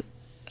 and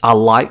I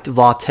liked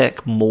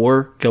Va-Tech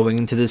more going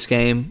into this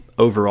game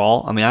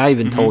overall. I mean, I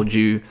even told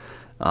you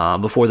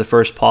before the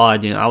first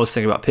pod, I was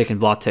thinking about picking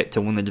Va-Tech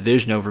to win the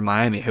division over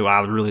Miami, who I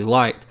really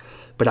liked.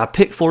 But I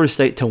picked Florida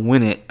State to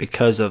win it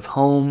because of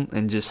home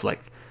and just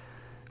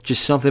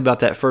something about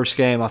that first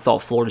game. I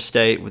thought Florida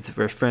State, with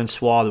their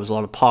Francois, there was a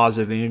lot of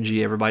positive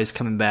energy. Everybody's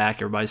coming back.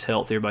 Everybody's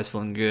healthy. Everybody's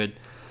feeling good.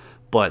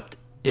 But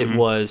it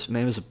was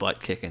a butt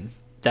kicking.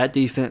 That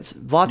defense,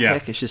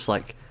 Va-Tech is just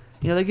like,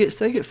 they get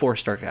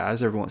 4-star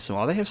guys every once in a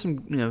while. They have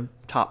some,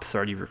 top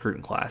 30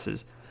 recruiting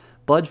classes.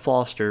 Bud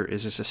Foster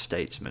is just a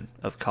statesman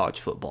of college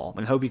football,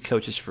 and hope he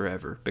coaches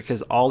forever,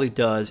 because all he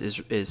does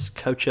is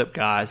coach up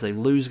guys. They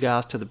lose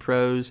guys to the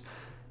pros.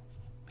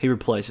 He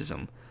replaces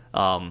them.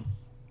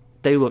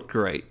 They look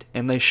great,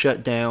 and they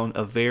shut down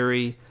a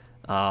very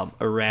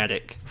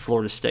erratic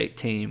Florida State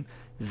team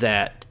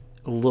that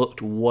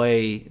looked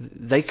way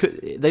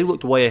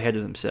ahead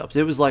of themselves.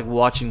 It was like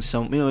watching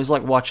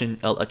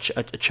a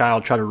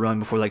child try to run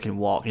before they can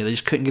walk. They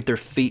just couldn't get their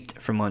feet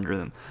from under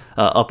them,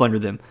 up under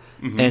them.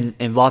 And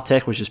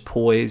Va-Tech was just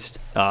poised.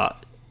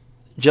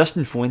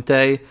 Justin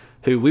Fuente,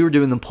 who we were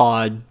doing the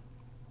pod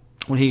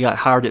when he got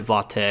hired at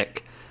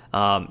Va-Tech,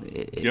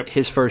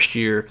 his first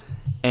year,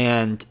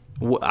 and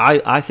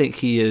I think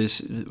he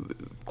is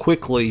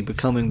quickly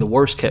becoming the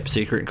worst kept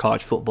secret in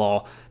college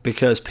football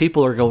because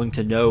people are going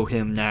to know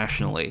him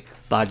nationally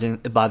by the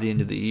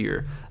end of the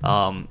year.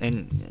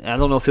 And I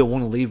don't know if he'll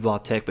want to leave Va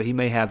Tech, but he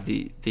may have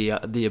the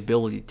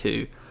ability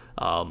to.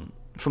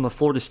 From the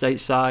Florida State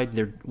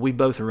side, we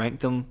both ranked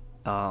them,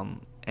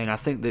 and I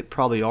think they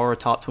probably are a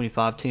top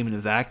 25 team in a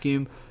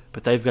vacuum,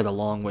 but they've got a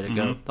long way to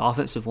go. The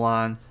offensive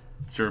line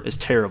is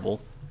terrible.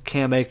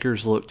 Cam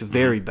Akers looked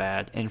very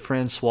bad, and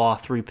Francois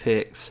 3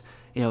 picks.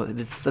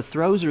 The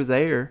throws are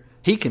there.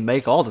 He can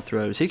make all the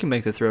throws. He can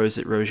make the throws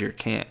that Rozier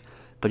can't.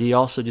 But he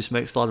also just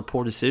makes a lot of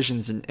poor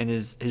decisions, and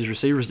his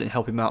receivers didn't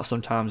help him out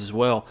sometimes as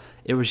well.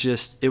 It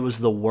was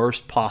the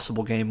worst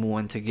possible game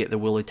one to get the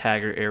Willie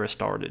Taggart era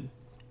started.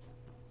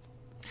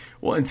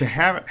 Well, and to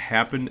have it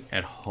happen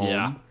at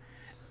home,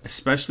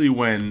 especially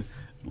when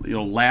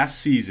last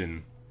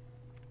season,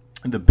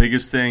 the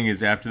biggest thing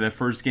is after that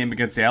first game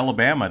against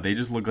Alabama, they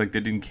just looked like they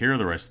didn't care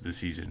the rest of the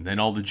season. Then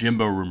all the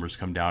Jimbo rumors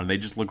come down, and they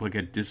just look like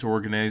a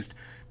disorganized,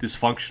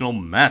 dysfunctional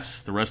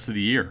mess the rest of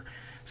the year.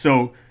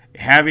 So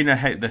having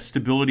the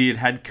stability at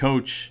head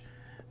coach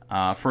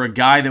for a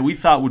guy that we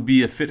thought would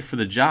be a fit for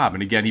the job,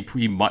 and again,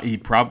 he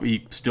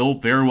probably still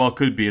very well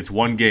could be. It's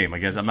one game. I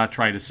guess I'm not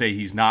trying to say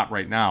he's not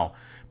right now,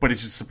 but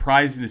it's just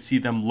surprising to see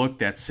them look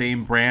that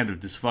same brand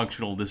of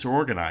dysfunctional,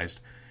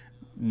 disorganized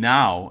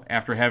now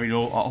after having a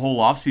whole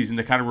offseason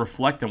to kind of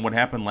reflect on what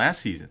happened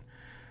last season.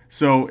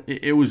 So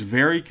it was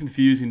very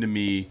confusing to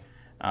me,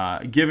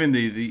 given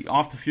the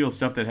off-the-field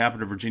stuff that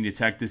happened to Virginia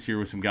Tech this year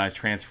with some guys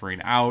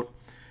transferring out.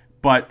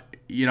 But,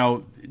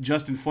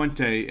 Justin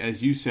Fuente,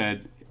 as you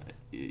said,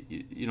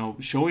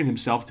 showing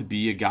himself to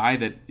be a guy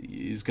that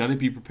is going to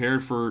be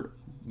prepared for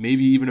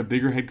maybe even a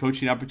bigger head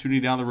coaching opportunity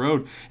down the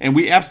road. And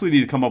we absolutely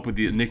need to come up with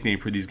a nickname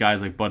for these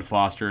guys like Bud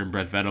Foster and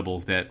Brett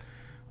Venables that,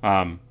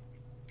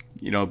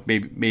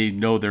 may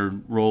know their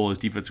role as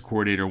defensive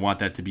coordinator, want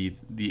that to be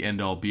the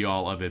end-all,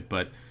 be-all of it.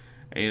 But,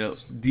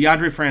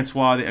 DeAndre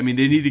Francois, they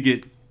need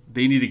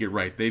to get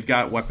right. They've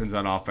got weapons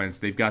on offense.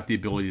 They've got the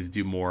ability to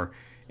do more.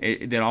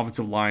 That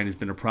offensive line has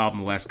been a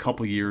problem the last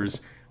couple of years.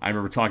 I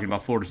remember talking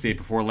about Florida State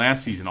before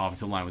last season.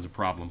 Offensive line was a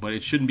problem, but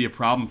it shouldn't be a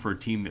problem for a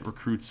team that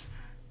recruits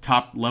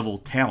top-level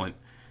talent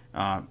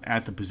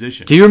at the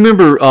position. Do you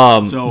remember?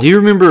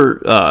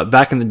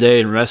 Back in the day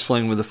in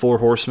wrestling with the Four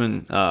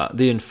Horsemen,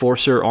 the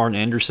enforcer Arn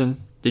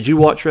Anderson? Did you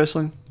watch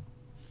wrestling?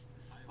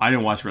 I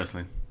didn't watch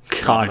wrestling.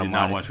 God, I did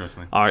not watch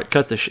wrestling. All right,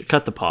 cut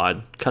the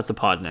pod. Cut the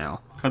pod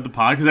now. Cut the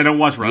pod because I don't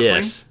watch wrestling.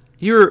 Yes,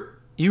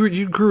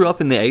 you grew up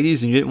in the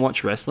 80s and you didn't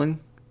watch wrestling.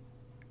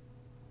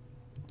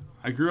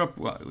 I grew up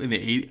in the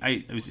 80s.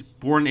 I was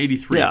born in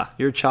 83. Yeah,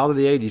 you're a child of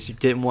the 80s. You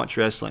didn't watch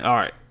wrestling. All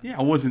right. Yeah,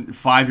 I wasn't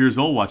 5 years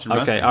old watching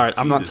wrestling. Okay, all right.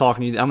 Jesus. I'm not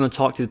talking to you. I'm going to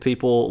talk to the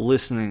people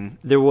listening.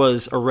 There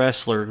was a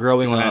wrestler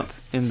growing up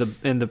in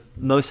the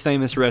most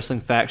famous wrestling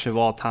faction of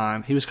all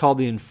time. He was called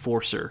the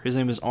Enforcer. His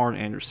name was Arn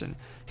Anderson.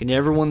 He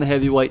never won the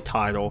heavyweight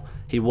title.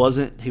 He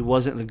wasn't the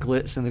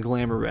glitz and the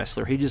glamour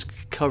wrestler. He just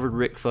covered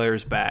Ric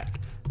Flair's back.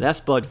 That's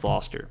Bud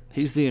Foster.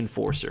 He's the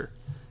Enforcer.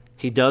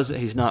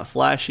 He's not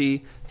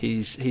flashy.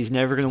 He's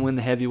never going to win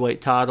the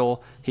heavyweight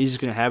title. He's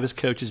just going to have his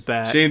coach's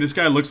back. Shane, this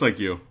guy looks like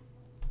you.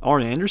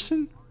 Arn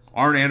Anderson?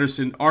 Arn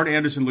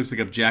Anderson looks like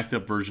a jacked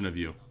up version of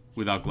you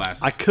without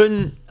glasses. I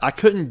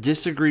couldn't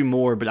disagree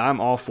more, but I'm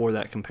all for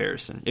that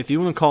comparison. If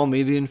you want to call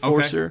me the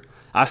Enforcer, okay.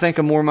 I think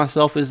I'm more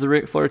myself as the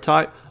Ric Flair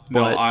type.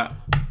 But, no,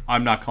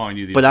 I'm not calling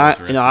you the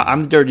Enforcer. But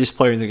I'm the dirtiest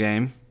player in the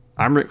game.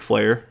 I'm Ric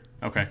Flair.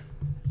 Okay.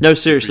 No,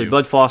 seriously,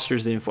 Bud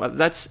Foster's the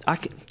Enforcer.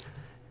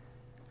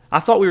 I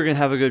thought we were going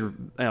to have a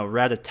good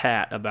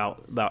rat-a-tat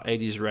about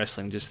 80s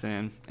wrestling just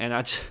then, and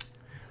I just...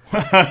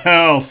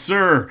 Well,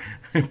 sir,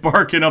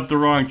 barking up the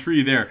wrong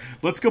tree there.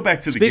 Let's go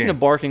back to the game. Speaking of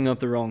barking up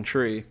the wrong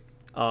tree,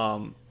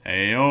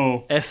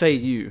 FAU.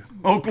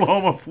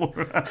 Oklahoma,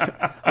 Florida.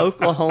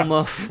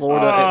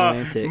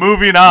 Atlantic.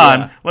 Moving on.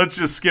 Yeah. Let's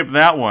just skip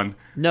that one.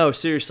 No,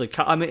 seriously.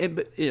 I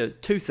mean,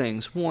 two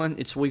things. One,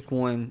 it's week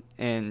one,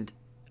 and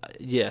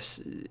yes,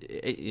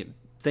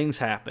 things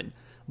happen.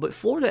 But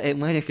Florida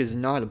Atlantic is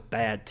not a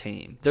bad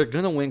team. They're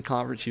going to win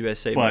Conference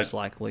USA most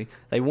likely.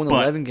 They won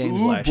 11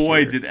 games last year.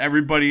 Boy, did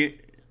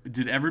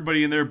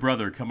everybody and their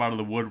brother come out of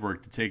the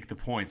woodwork to take the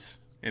points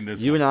in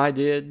this You one. and I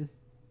did.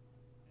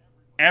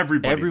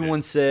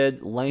 Everyone did.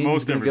 Said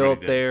Lane's going to go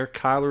up there.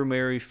 Kyler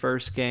Murray,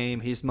 first game.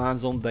 His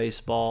mind's on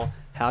baseball.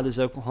 How does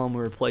Oklahoma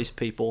replace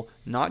people?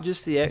 Not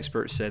just the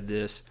experts said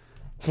this.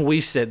 We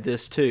said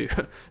this too,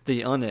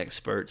 the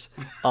unexperts.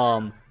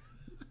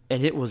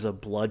 And it was a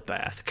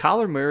bloodbath.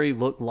 Kyler Murray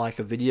looked like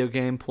a video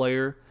game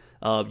player.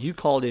 You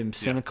called him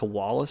Seneca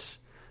Wallace.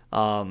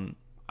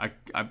 I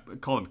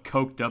call him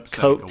coked up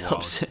Seneca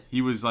Wallace.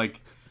 He was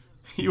like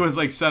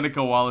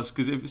Seneca Wallace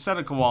because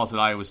Seneca Wallace at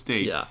Iowa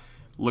State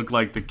looked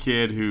like the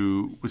kid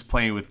who was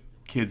playing with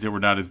kids that were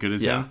not as good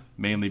as him,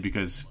 mainly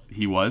because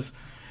he was.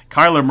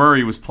 Kyler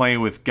Murray was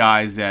playing with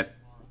guys that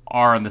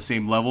are on the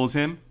same level as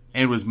him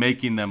and was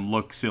making them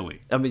look silly.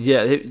 I mean,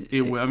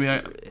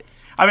 yeah.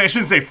 I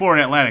shouldn't say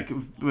Florida Atlantic,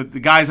 but the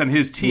guys on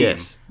his team,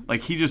 yes.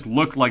 Like he just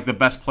looked like the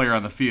best player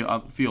on the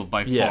field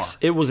by far. Yes,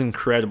 it was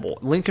incredible.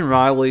 Lincoln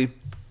Riley,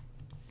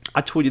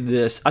 I tweeted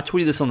this. I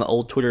tweeted this on the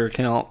old Twitter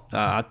account.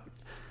 I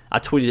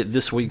tweeted it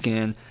this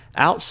weekend.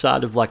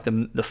 Outside of like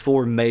the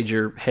four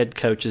major head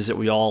coaches that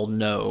we all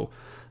know,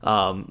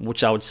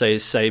 which I would say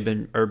is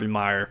Saban, Urban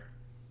Meyer,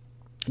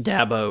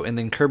 Dabo, and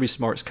then Kirby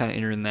Smart's kind of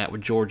entering that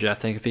with Georgia, I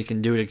think, if he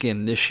can do it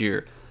again this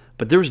year.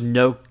 But there's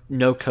no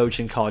coach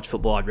in college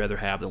football I'd rather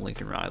have than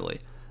Lincoln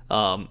Riley.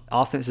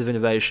 Offensive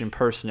innovation,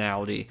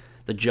 personality,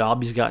 the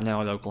job he's got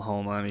now at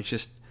Oklahoma. I mean, it's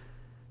just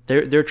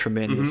they're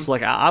tremendous.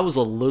 Like I was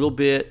a little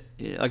bit,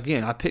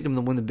 again, I picked them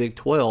to win the Big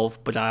 12,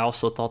 but I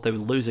also thought they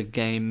would lose a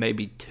game,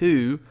 maybe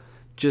two,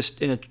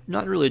 just in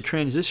not really a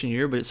transition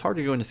year, but it's hard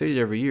to go undefeated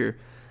every year.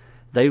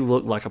 They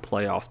look like a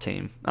playoff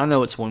team. I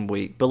know it's 1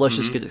 week, but let's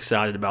just get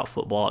excited about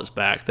football. It's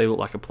back. They look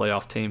like a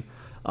playoff team.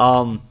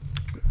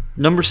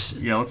 Number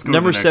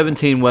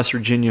 17, one. West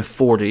Virginia,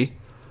 40.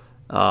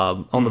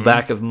 On the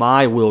back of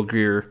my Will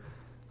Grier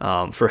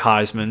for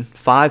Heisman.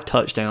 5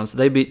 touchdowns.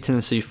 They beat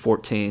Tennessee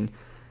 14.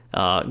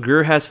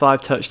 Grier has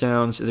 5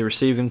 touchdowns. The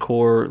receiving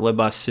core, led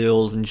by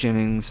Sills and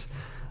Jennings,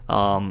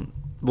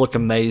 look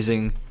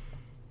amazing.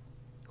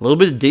 A little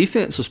bit of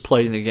defense was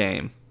played in the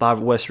game by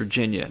West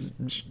Virginia.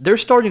 Their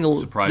starting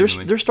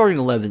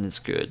 11 is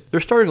good. Their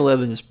starting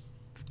 11 is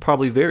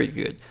probably very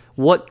good.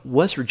 What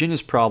West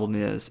Virginia's problem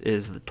is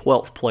the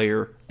 12th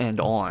player and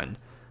on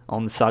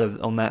that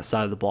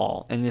side of the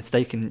ball. And if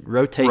they can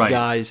rotate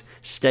guys,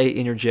 stay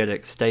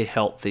energetic, stay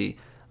healthy,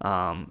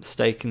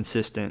 stay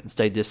consistent,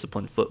 stay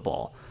disciplined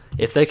football.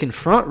 If they can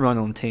front run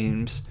on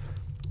teams,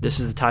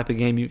 this is the type of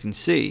game you can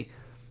see.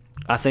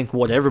 I think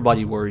what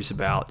everybody worries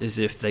about is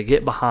if they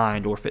get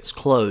behind or if it's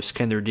close,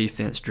 can their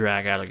defense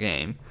drag out a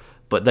game?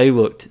 But they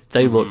looked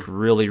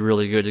really,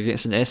 really good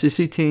against an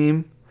SEC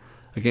team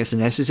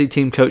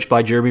coached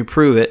by Jeremy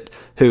Pruitt,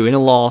 who in a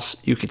loss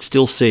you could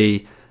still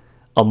see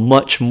a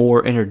much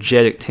more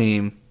energetic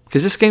team,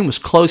 because this game was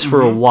close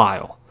for a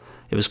while.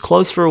 It was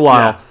close for a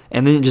while,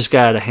 and then it just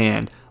got out of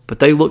hand. But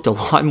they looked a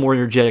lot more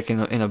energetic in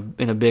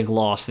a big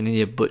loss than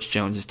any of Butch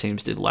Jones's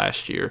teams did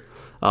last year.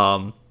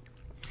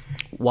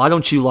 Why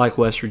don't you like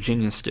West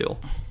Virginia still?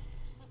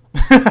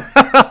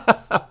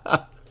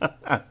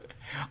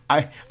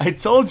 I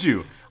told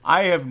you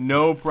I have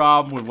no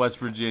problem with West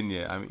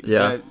Virginia. I mean,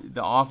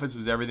 the offense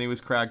was everything it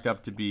was cracked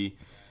up to be.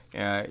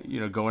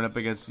 Going up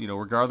against,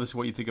 regardless of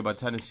what you think about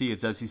Tennessee,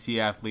 it's SEC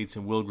athletes,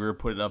 and Will Grier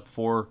put it up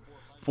four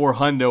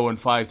hundo and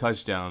 5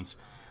 touchdowns.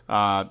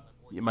 My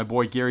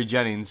boy Gary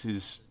Jennings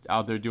is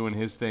out there doing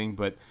his thing,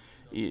 but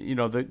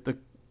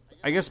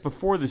I guess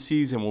before the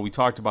season when we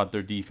talked about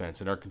their defense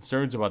and our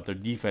concerns about their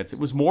defense, it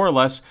was more or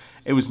less,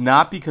 it was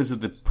not because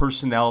of the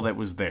personnel that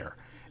was there.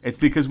 It's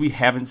because we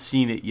haven't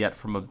seen it yet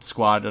from a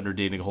squad under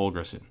Dana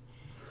Holgorsen.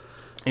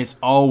 It's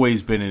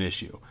always been an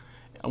issue,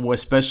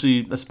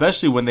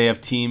 especially when they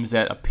have teams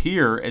that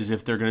appear as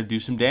if they're going to do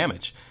some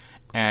damage.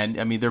 And,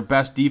 I mean, their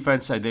best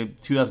defense,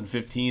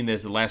 2015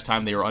 is the last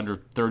time they were under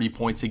 30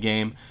 points a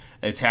game.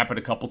 It's happened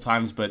a couple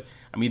times, but,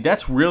 I mean,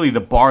 that's really the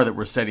bar that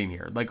we're setting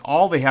here. Like,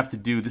 all they have to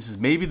do, this is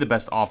maybe the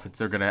best offense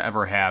they're going to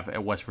ever have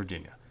at West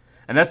Virginia.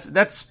 And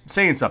that's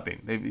saying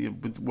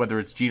something, whether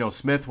it's Geno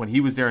Smith when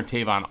he was there and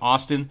Tavon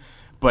Austin.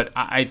 But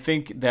I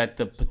think that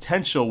the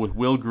potential with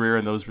Will Grier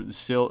and those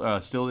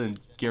still in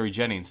Gary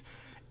Jennings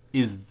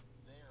is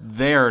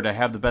there to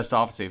have the best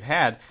offense they've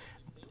had.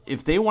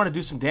 If they want to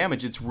do some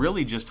damage, it's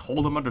really just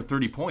hold them under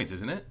 30 points,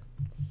 isn't it?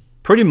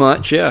 Pretty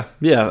much, yeah.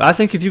 I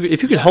think if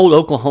you could hold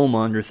Oklahoma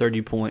under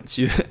 30 points,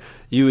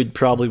 you would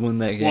probably win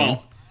that game.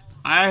 Well,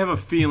 I have a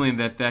feeling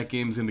that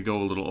game's going to go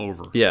a little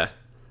over. Yeah.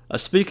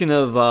 Speaking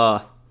of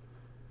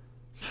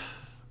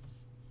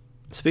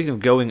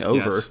going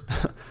over,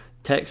 yes.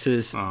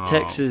 Texas.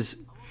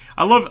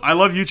 I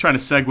love you trying to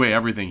segue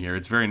everything here.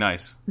 It's very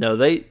nice. No,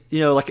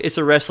 it's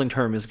a wrestling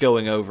term, is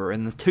going over.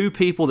 And the 2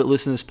 people that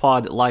listen to this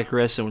pod that like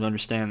wrestling would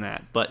understand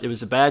that. But it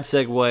was a bad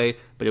segue,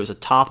 but it was a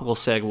topical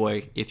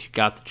segue if you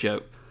got the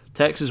joke.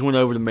 Texas went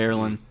over to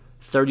Maryland,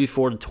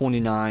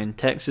 34-29.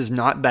 Texas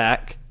not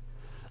back.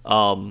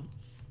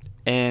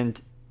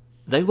 And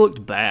they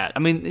looked bad. I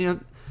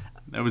mean,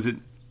 that was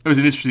an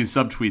interesting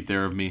subtweet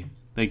there of me.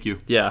 Thank you.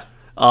 Yeah.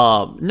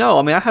 No,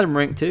 I mean, I had them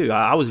ranked too.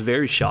 I was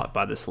very shocked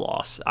by this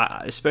loss,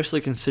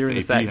 especially considering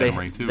the fact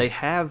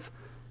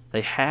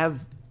they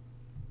have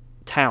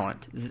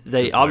talent.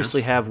 They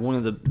obviously have one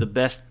of the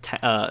best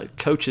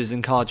coaches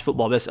in college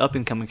football, best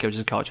up-and-coming coaches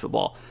in college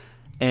football,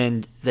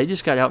 and they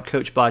just got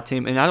out-coached by a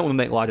team. And I don't want to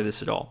make light of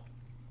this at all.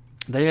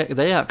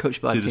 They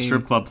out-coached by a team. Did the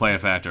strip club play a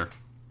factor?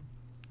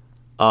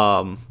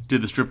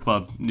 Did the strip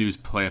club news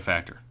play a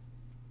factor?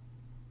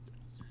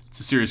 It's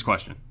a serious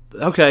question.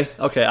 Okay.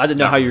 I didn't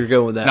know how you were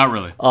going with that. Not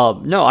really.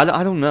 No,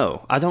 I don't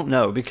know. I don't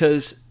know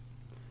because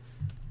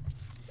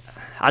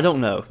I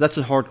don't know. That's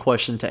a hard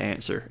question to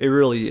answer. It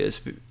really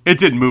is. It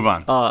didn't move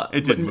on.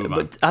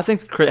 But I think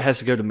the credit has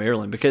to go to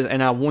Maryland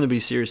and I want to be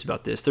serious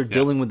about this. They're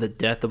dealing with the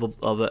death of a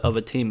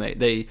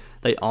teammate.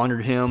 They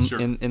honored him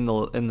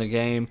in the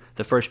game.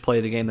 The first play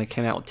of the game, they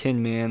came out with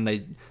 10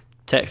 men.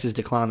 Texas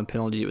declined the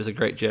penalty. It was a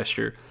great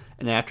gesture.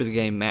 And after the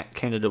game, Matt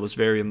Canada was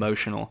very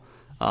emotional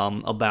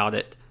about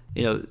it.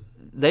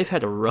 they've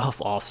had a rough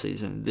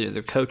offseason.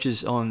 Their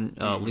coaches on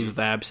leave of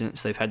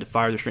absence. They've had to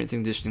fire their strength and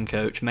conditioning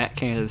coach. Matt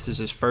Canada, this is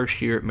his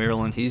first year at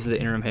Maryland. He's the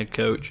interim head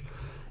coach.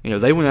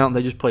 They went out and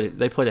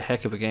they played a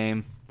heck of a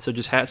game. So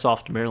just hats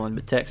off to Maryland.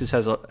 But Texas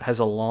has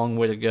a long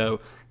way to go.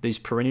 These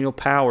perennial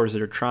powers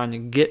that are trying to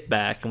get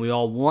back, and we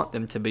all want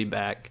them to be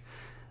back,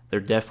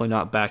 they're definitely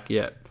not back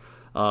yet.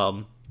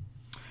 On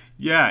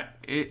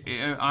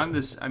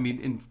this,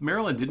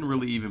 Maryland didn't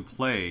really even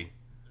play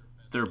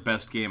their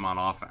best game on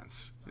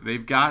offense.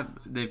 They've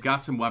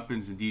got some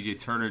weapons in DJ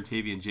Turner, and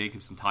Tavian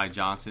Jacobs, and Ty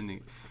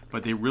Johnson,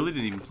 but they really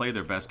didn't even play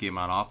their best game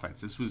on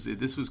offense.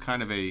 This was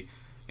kind of a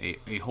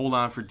hold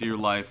on for dear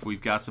life. We've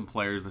got some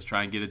players. Let's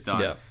try and get it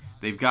done. Yeah.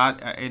 They've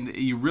got, and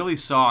you really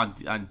saw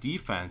on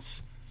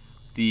defense,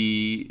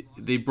 they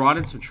brought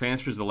in some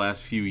transfers the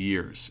last few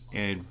years,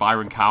 and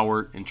Byron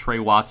Cowart and Trey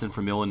Watson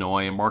from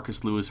Illinois and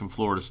Marcus Lewis from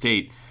Florida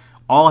State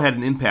all had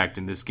an impact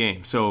in this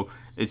game. So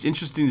it's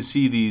interesting to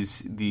see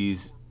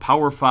these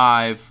Power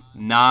 5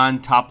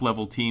 non-top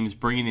level teams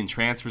bringing in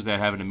transfers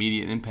that have an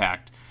immediate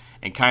impact,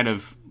 and kind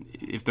of,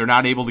 if they're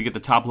not able to get the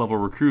top level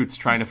recruits,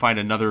 trying to find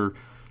another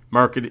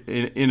market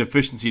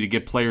inefficiency to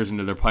get players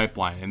into their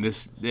pipeline, and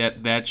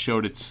that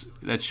showed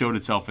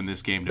itself in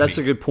this game. That's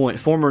a good point.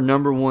 Former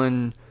number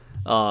 1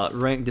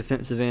 ranked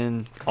defensive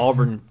end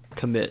Auburn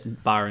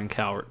commit Byron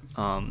Cowart.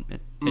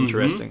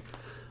 Interesting.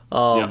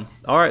 All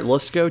right,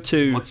 let's go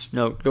to.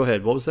 No, go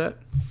ahead. What was that?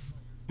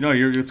 No,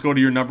 let's go to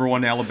your number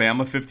 1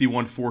 Alabama,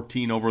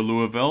 51-14 over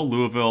Louisville.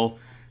 Louisville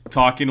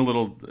talking a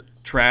little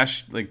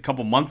trash like a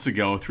couple months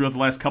ago, throughout the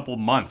last couple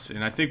months,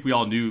 and I think we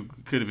all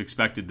could have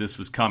expected this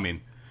was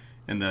coming.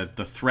 And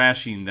the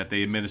thrashing that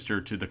they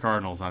administered to the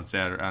Cardinals on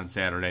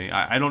Saturday.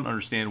 I don't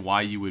understand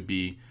why you would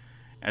be,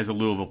 as a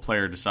Louisville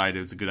player, decide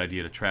it was a good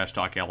idea to trash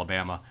talk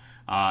Alabama.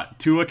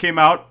 Tua came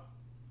out,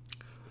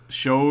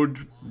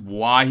 showed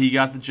why he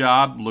got the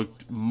job,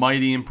 looked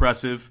mighty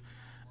impressive.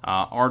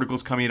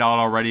 Articles coming out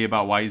already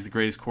about why he's the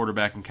greatest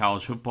quarterback in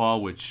college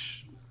football,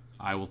 which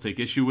I will take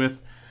issue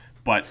with.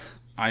 But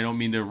I don't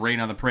mean to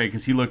rain on the parade,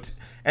 because he looked.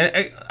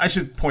 And I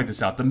should point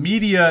this out: the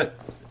media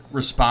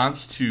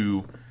response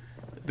to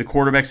the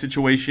quarterback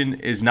situation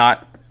is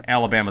not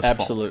Alabama's fault.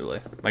 Absolutely.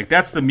 Like,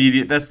 that's the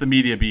media. That's the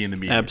media being the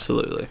media.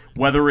 Absolutely.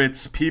 Whether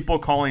it's people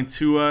calling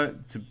Tua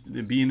to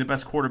being the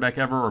best quarterback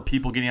ever, or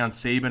people getting on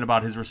Saban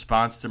about his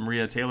response to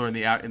Maria Taylor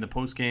in the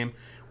post game,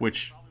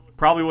 which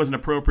probably wasn't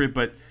appropriate,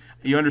 but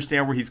you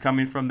understand where he's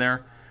coming from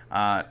there.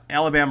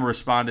 Alabama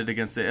responded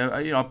against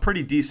a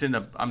pretty decent,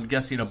 I'm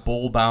guessing, a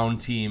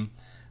bowl-bound team,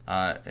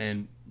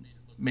 and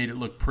made it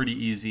look pretty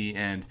easy.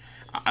 And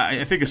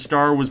I think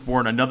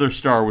another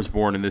star was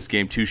born in this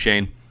game too,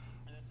 Shane.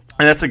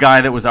 And that's a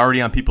guy that was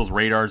already on people's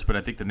radars, but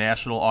I think the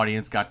national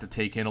audience got to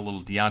take in a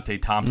little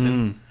Deontay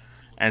Thompson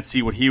and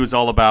see what he was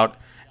all about.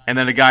 And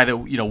then a guy that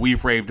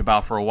we've raved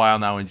about for a while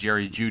now, and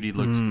Jerry Jeudy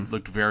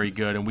looked very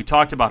good. And we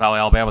talked about how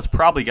Alabama's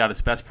probably got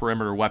its best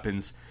perimeter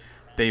weapons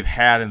they've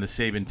had in the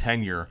Saban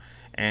tenure.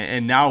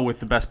 And now with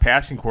the best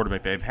passing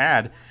quarterback they've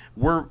had,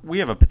 we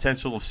have a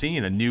potential of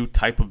seeing a new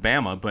type of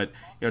Bama. But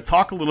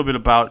talk a little bit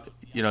about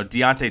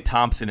Deontay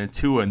Thompson and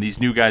Tua, and these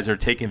new guys are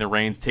taking the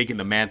reins, taking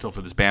the mantle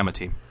for this Bama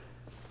team.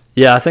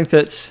 Yeah, I think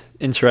that's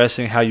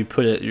interesting how you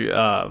put it.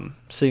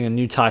 Seeing a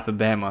new type of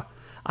Bama.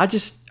 I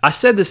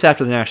said this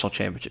after the national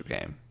championship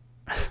game.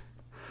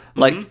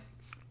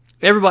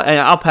 Everybody, and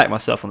I'll pat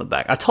myself on the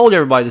back. I told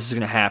everybody this is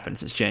going to happen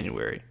since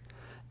January,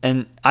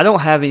 and I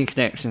don't have any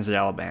connections at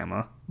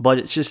Alabama, but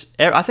it's just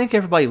I think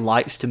everybody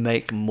likes to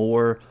make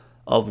more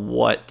of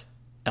what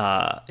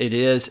it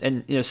is,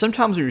 and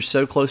sometimes when you're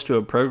so close to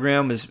a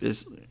program,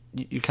 is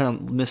you kind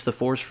of miss the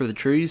forest for the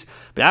trees.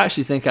 But I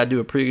actually think I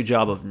do a pretty good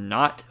job of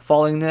not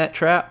falling in that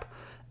trap.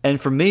 And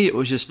for me, it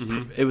was just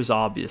it was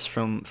obvious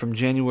from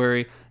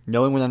January,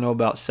 knowing what I know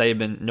about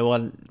Saban,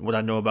 knowing what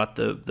I know about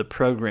the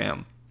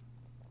program,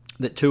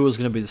 that Tua was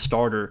going to be the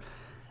starter.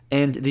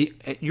 And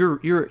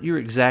you're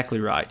exactly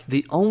right.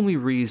 The only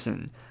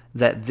reason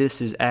that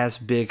this is as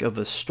big of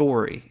a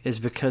story is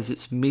because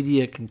it's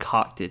media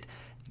concocted.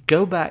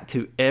 Go back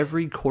to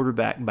every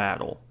quarterback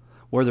battle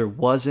where there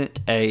wasn't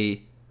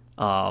a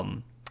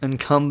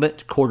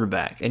incumbent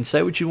quarterback, and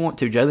say what you want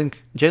to.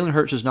 Jalen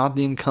Hurts is not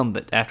the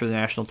incumbent after the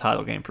national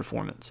title game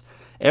performance.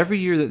 Every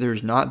year that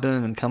there's not been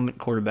an incumbent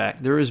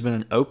quarterback, there has been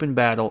an open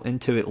battle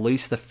into at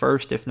least the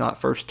first, if not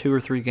first 2 or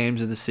 3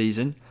 games of the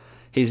season.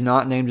 He's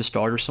not named a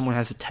starter. Someone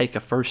has to take a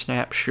first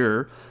snap,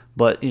 sure.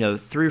 But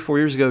 3 or 4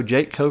 years ago,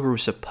 Jake Coker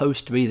was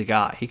supposed to be the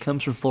guy. He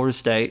comes from Florida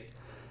State.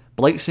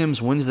 Blake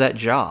Sims wins that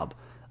job.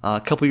 A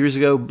couple years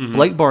ago,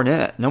 Blake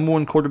Barnett, number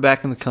 1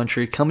 quarterback in the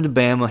country, coming to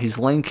Bama. He's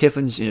Lane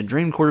Kiffin's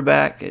dream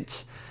quarterback.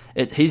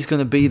 He's going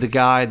to be the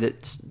guy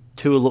that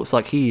Tua looks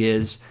like he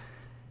is.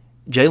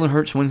 Jalen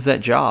Hurts wins that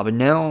job, and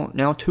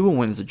now Tua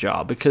wins the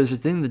job, because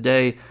at the end of the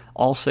day,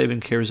 all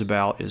Saban cares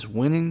about is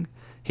winning.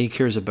 He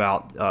cares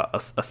about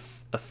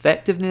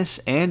effectiveness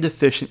and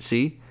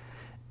efficiency,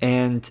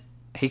 and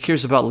he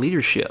cares about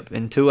leadership.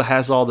 And Tua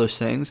has all those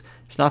things.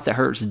 It's not that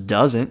Hurts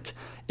doesn't.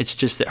 It's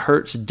just that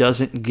Hurts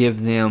doesn't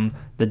give them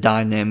the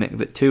dynamic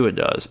that Tua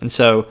does. And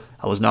so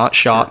I was not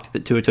shocked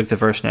that Tua took the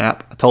first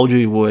snap. I told you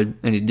he would,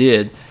 and he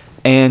did.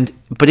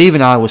 But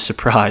even I was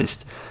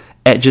surprised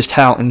at just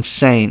how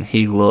insane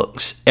he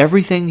looks.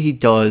 Everything he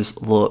does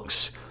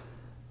looks...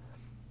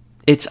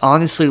 It's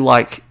honestly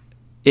like...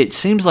 It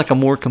seems like a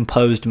more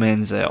composed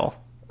Manziel.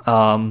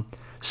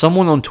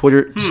 Someone on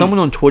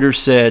Twitter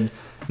said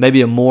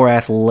maybe a more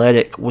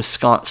athletic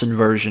Wisconsin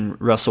version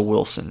Russell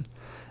Wilson.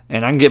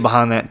 And I can get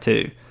behind that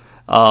too.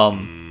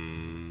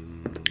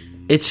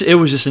 It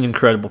was just an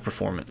incredible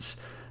performance.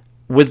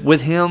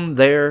 With him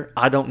there,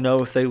 I don't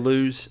know if they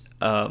lose.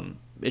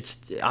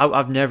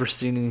 I've never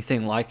seen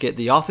anything like it.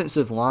 The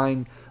offensive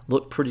line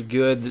looked pretty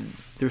good.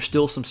 There's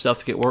still some stuff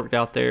to get worked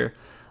out there.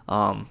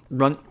 Can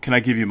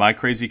I give you my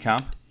crazy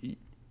comp?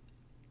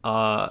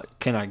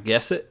 Can I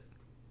guess it?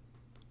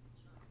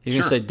 You're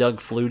Sure. gonna say Doug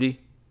Flutie?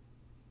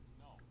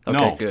 Okay,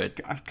 No.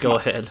 good. Come Go on.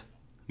 ahead.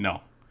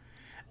 No.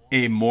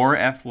 A more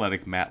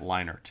athletic Matt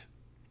Leinart.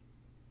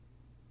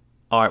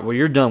 All right, well,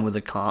 you're done with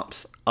the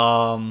comps.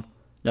 No,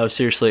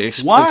 seriously,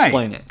 Why?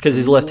 explain it. Because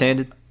he's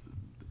left-handed?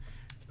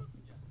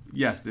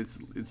 Yes,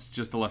 it's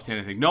just the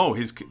left-handed thing. No,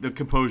 the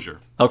composure.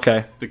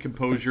 Okay. The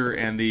composure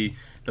and the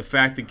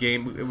fact the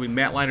game when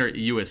Matt Leinart at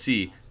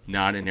USC,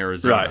 not in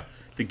Arizona. Right.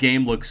 The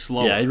game looked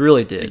slow. Yeah, it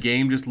really did. The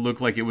game just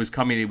looked like it was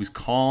coming. It was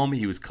calm.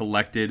 He was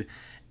collected.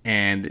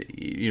 And,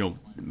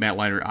 Matt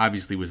Leinart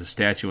obviously was a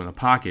statue in the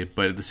pocket.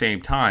 But at the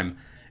same time,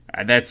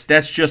 that's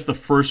just the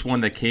first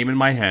one that came in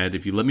my head.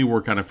 If you let me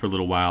work on it for a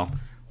little while.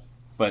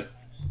 But,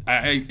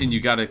 and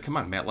you got to, come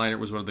on, Matt Leinart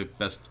was one of the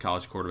best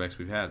college quarterbacks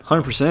we've had. So.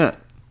 100%.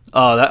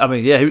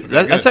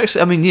 That's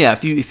actually.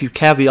 If you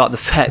caveat the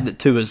fact that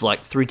Tua is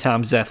like 3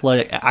 times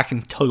athletic, I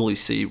can totally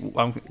see.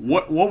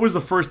 What was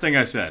the first thing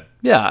I said?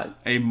 Yeah.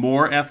 A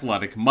more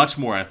athletic, much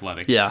more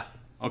athletic. Yeah.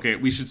 Okay,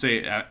 we should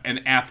say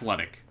an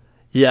athletic.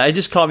 Yeah, it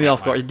just caught me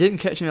off guard. It didn't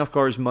catch me off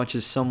guard as much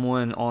as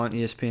someone on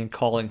ESPN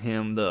calling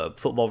him the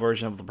football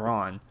version of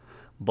LeBron,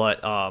 but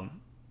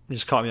it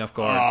just caught me off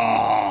guard.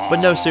 Oh.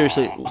 But no,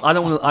 seriously, I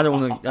don't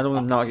want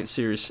to not get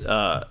serious.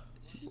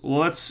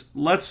 Well,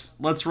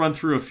 let's run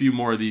through a few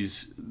more of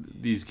these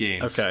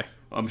games. Okay.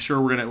 I'm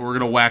sure we're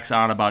gonna wax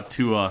on about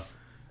Tua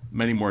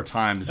many more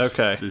times.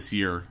 Okay. This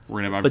year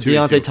we're gonna have But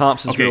opportunity Deontay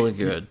Thompson's really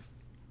good.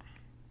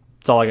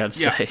 That's all I got to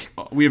say.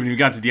 We haven't even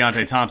got to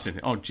Deontay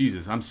Thompson. Oh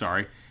Jesus, I'm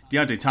sorry.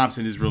 Deontay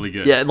Thompson is really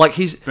good. Yeah, like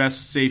he's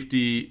best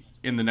safety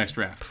in the next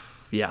draft.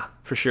 Yeah,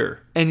 for sure.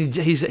 And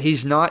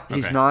he's not.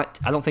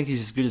 I don't think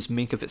he's as good as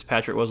Minkah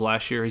Fitzpatrick was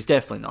last year. He's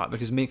definitely not,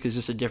 because Minkah is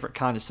just a different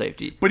kind of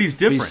safety. But he's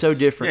different. He's so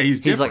different. Yeah, he's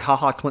different. He's like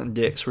HaHa Clinton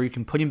Dix, where you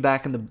can put him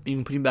back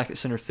at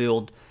center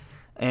field,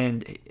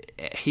 and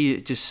he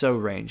is just so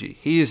rangy.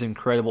 He is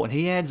incredible, and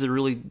he adds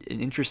an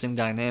interesting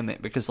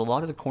dynamic, because a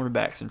lot of the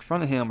cornerbacks in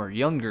front of him are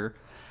younger,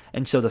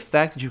 and so the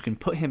fact that you can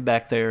put him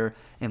back there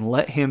and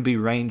let him be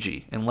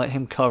rangy and let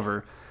him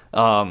cover.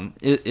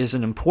 It is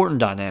an important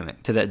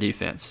dynamic to that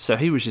defense. So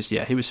he was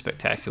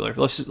spectacular.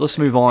 Let's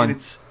move on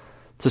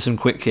to some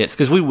quick hits,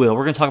 because we're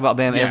going to talk about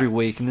Bama every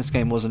week, and this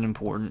game wasn't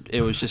important.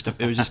 It was just a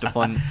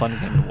fun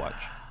game to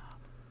watch.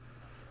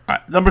 All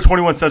right, number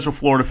 21 Central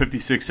Florida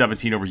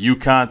 56-17 over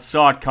UConn.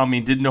 Saw it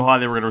coming. Didn't know how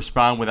they were going to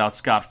respond without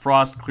Scott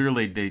Frost.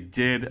 Clearly they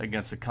did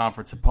against a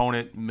conference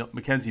opponent.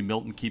 Mackenzie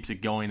Milton keeps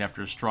it going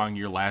after a strong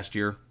year last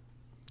year.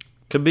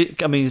 Could be,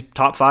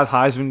 top 5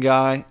 Heisman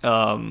guy,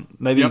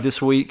 maybe this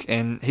week,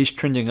 and he's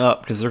trending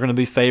up because they're going to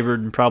be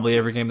favored in probably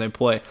every game they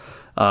play.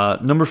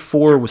 Number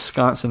 4,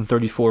 Wisconsin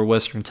 34,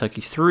 Western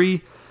Kentucky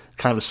 3.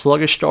 Kind of a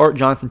sluggish start.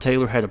 Jonathan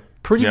Taylor had a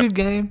pretty good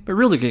game, a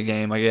really good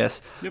game, I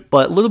guess.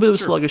 But a little bit of a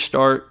sluggish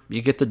start.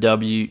 You get the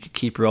W, you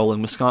keep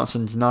rolling.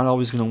 Wisconsin's not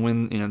always going to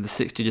win, the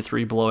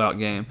 60-3 blowout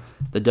game.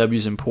 The W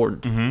is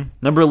important. Mm-hmm.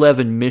 Number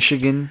 11,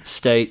 Michigan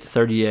State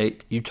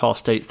 38, Utah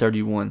State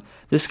 31.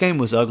 This game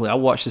was ugly. I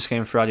watched this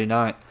game Friday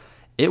night.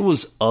 It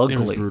was ugly. It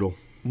was brutal.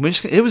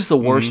 It was the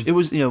worst. Mm-hmm. It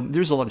was,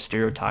 there's a lot of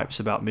stereotypes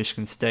about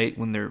Michigan State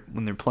when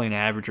they're playing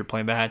average or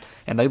playing bad,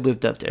 and they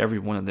lived up to every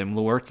one of them.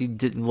 Lewerke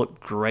didn't look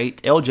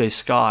great. L.J.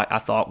 Scott, I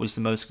thought, was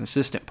the most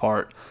consistent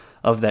part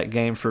of that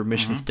game for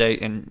Michigan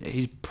State, and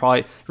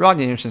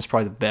Rodney Anderson's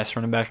probably the best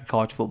running back in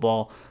college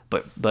football,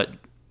 but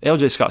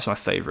L.J. Scott's my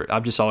favorite.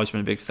 I've just always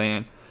been a big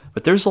fan.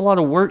 But there's a lot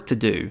of work to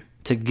do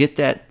to get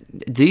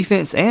that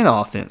defense and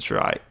offense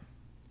right.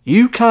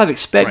 You kind of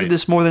expected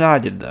this more than I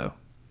did, though.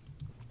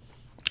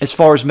 As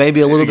far as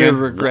maybe a little bit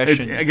of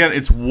regression.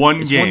 It's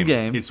one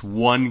game. It's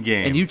one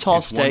game. And Utah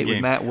State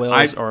with Matt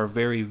Wells are a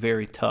very,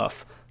 very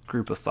tough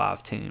group of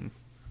 5 team.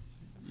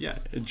 Yeah,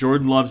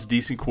 Jordan Love's a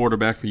decent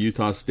quarterback for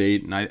Utah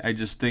State, and I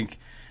just think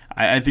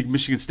I think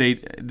Michigan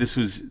State, this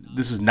was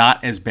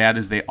not as bad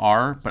as they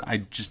are, but I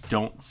just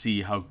don't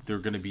see how they're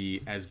going to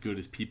be as good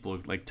as people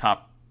like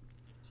top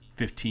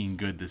 15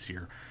 good this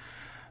year.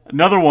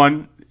 Another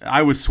one,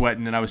 I was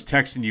sweating, and I was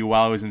texting you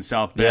while I was in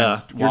South Bend.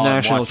 Yeah, your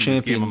national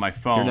champion. Game on my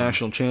phone. Your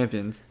national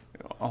champions.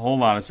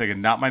 Hold on a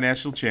second. Not my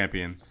national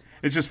champion.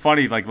 It's just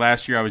funny. Like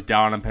last year, I was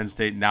down on Penn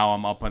State. Now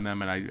I'm up on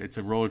them, and it's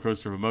a roller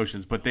coaster of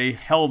emotions. But they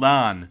held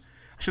on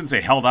shouldn't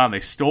say held on.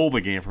 They stole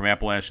the game from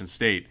Appalachian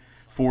State,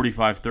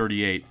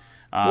 45-38.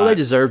 Well, they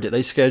deserved it.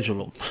 They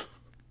scheduled them.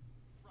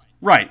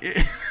 Right.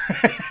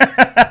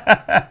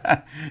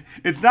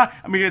 It's not.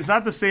 I mean, it's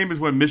not the same as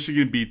when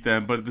Michigan beat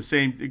them, but at the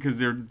same because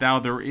they're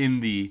in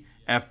the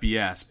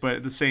FBS. But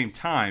at the same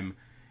time,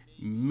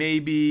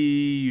 maybe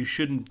you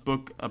shouldn't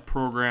book a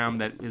program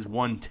that is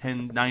won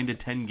 9 to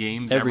 10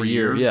 games every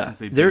year. Yeah, since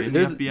they've been in the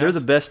FBS. They're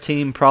the best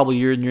team probably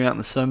year in year out in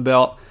the Sun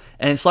Belt.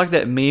 And it's like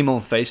that meme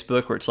on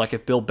Facebook where it's like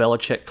if Bill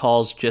Belichick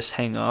calls, just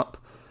hang up.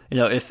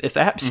 If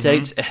App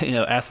State's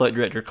athletic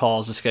director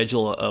calls to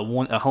schedule a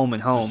home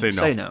and home,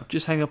 say no.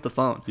 Just hang up the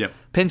phone. Yep.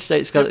 Penn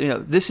State's got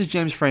this is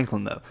James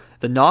Franklin though.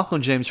 The knock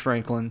on James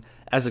Franklin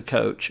as a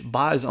coach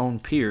by his own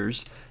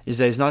peers is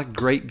that he's not a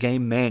great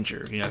game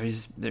manager.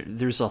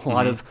 There's a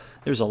lot of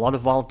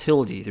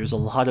volatility.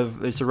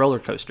 It's a roller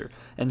coaster,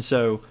 and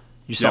so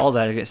you saw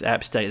that against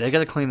App State. They got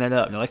to clean that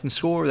up. They can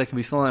score, they can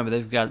be fine, but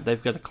they've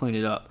got to clean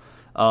it up.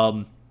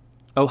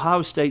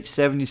 Ohio State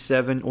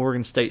 77,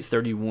 Oregon State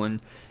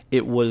 31.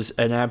 It was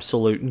an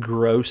absolute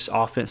gross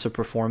offensive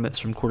performance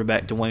from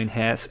quarterback Dwayne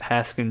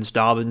Haskins,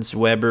 Dobbins,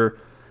 Weber.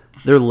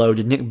 They're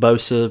loaded. Nick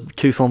Bosa,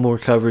 2 fumble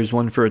recoveries,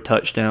 1 for a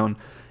touchdown.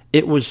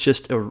 It was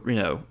just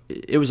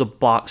it was a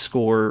box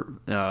score.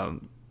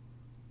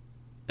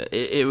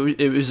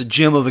 It was a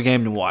gem of a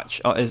game to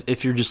watch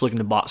if you're just looking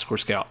to box score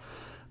scout.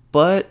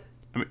 But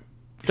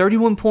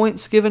 31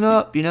 points given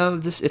up.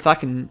 If I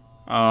can.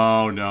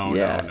 Oh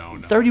no!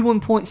 31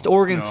 points to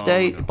Oregon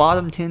State,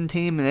 bottom 10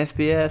 team in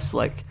FBS.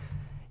 Like,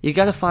 you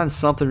got to find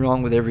something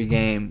wrong with every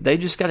game. They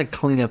just got to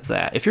clean up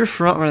that. If you're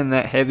front running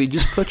that heavy,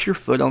 just put your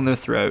foot on their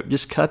throat.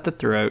 Just cut the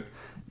throat.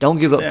 Don't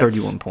give up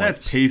 31 points.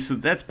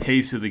 That's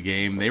pace of the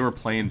game. They were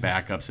playing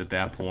backups at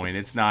that point.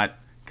 It's not.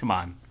 Come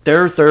on.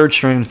 Their third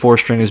string and fourth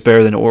string is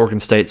better than Oregon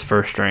State's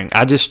first string.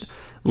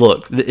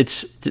 Look,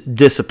 it's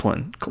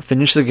discipline.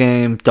 Finish the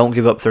game. Don't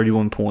give up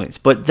 31 points.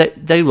 But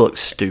they look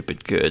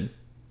stupid good.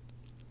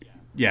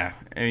 Yeah,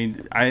 I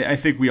mean, I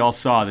think we all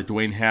saw that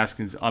Dwayne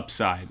Haskins'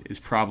 upside is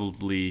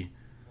probably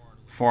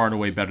far and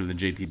away better than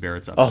JT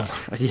Barrett's upside.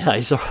 Oh,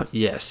 yeah,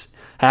 yes.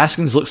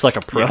 Haskins looks like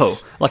a pro,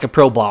 like a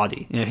pro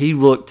body. He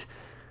looked.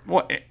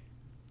 Well,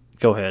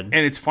 go ahead.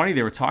 And it's funny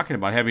they were talking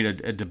about having a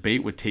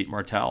debate with Tate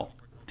Martell.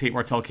 Tate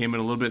Martell came in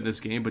a little bit in this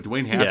game, but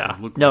Dwayne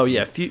Haskins looked. No,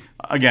 like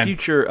again,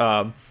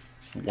 future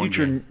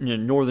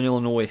Northern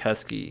Illinois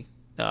Husky.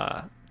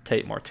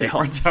 Tate Martell.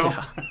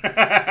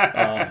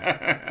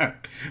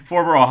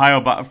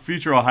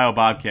 Future Ohio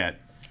Bobcat.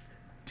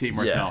 Tate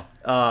Martell.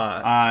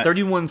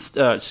 31.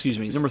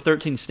 Number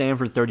 13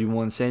 Stanford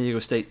 31. San Diego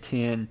State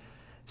 10.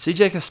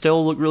 CJ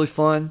Costello looked really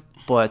fun,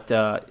 but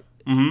the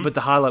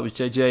highlight was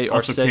JJ Arcega.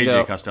 Also,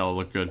 KJ Costello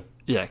looked good.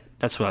 Yeah,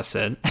 that's what I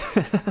said.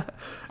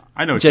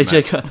 I know what you meant.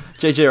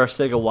 JJ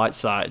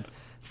Arcega-Whiteside.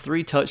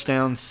 3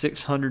 touchdowns,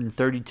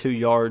 632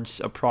 yards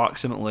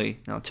approximately.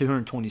 Now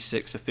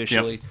 226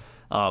 officially.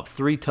 Yep.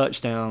 3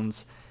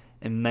 touchdowns,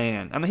 and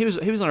man, I mean he was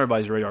on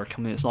everybody's radar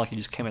coming in. It's not like he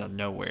just came out of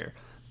nowhere,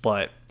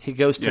 but he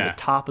goes to the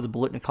top of the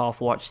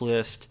Biletnikoff watch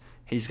list.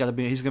 He's going to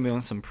be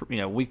on some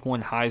week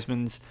 1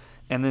 Heisman's,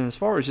 and then as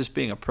far as just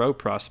being a pro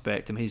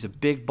prospect, I mean he's a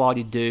big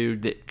body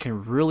dude that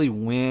can really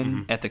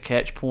win at the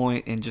catch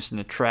point in just an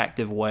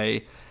attractive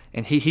way,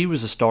 and he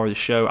was the star of the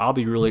show. I'll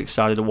be really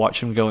excited to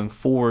watch him going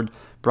forward.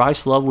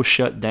 Bryce Love was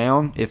shut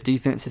down. If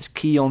defense is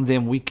key on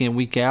them week in,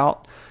 week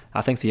out,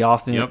 I think the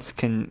offense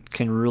can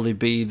really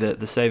be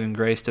the saving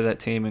grace to that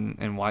team,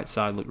 and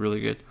Whiteside looked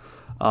really good.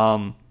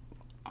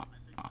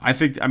 I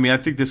think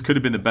this could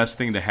have been the best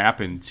thing to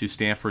happen to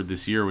Stanford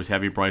this year was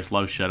having Bryce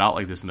Love shut out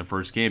like this in the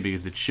first game,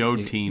 because it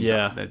showed teams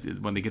that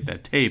when they get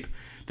that tape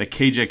that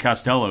KJ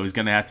Costello is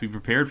going to have to be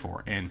prepared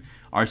for, and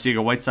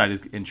Arcega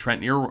Whiteside and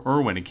Trent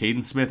Irwin and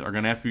Caden Smith are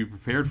going to have to be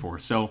prepared for.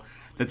 So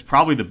that's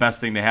probably the best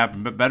thing to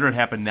happen, but better it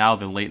happen now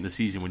than late in the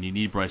season when you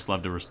need Bryce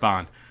Love to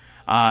respond.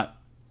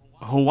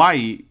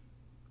 Hawaii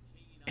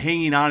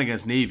hanging on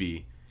against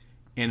Navy,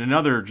 and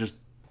another just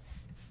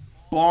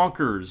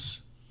bonkers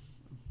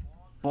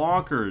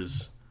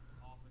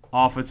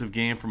offensive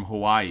game from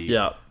Hawaii.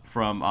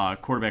 From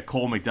quarterback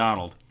Cole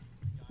McDonald,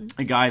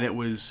 a guy that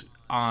was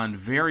on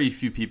very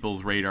few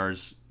people's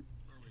radars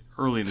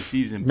early in the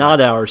season.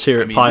 Not ours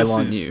here at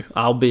Pylon U.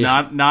 I'll be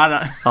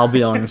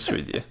honest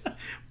with you.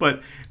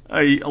 But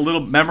a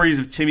little memories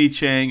of Timmy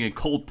Chang and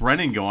Colt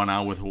Brennan going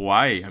on with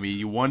Hawaii. I mean,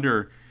 you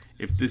wonder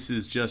if this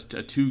is just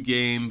a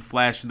 2-game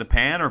flash in the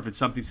pan or if it's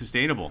something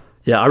sustainable.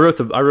 Yeah, I wrote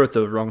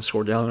the wrong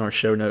score down in our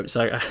show notes.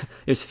 It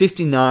was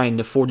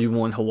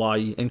 59-41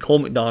 Hawaii, and Cole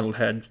McDonald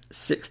had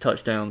 6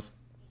 touchdowns.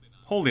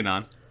 Holding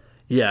on.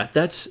 Yeah,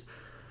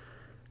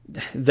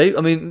 we're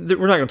not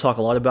going to talk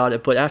a lot about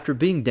it, but after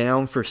being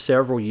down for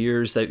several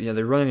years,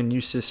 they're running a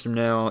new system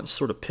now. It's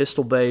sort of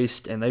pistol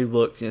based, and they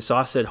look. So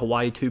I said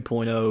Hawaii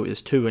 2.0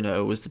 is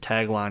 2-0 was the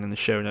tagline in the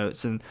show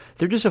notes, and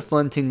they're just a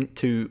fun team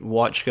to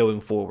watch going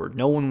forward.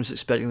 No one was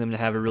expecting them to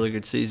have a really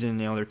good season.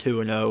 Now they're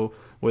 2-0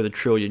 with 1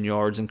 trillion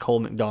yards, and Cole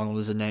McDonald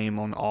is a name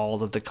on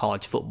all of the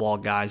college football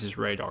guys'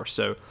 radar.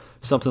 So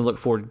something to look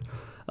forward.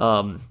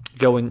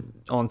 going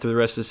on through the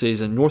rest of the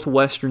season.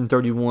 Northwestern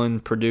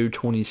 31, Purdue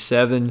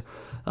 27,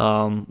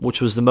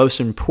 which was the most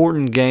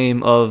important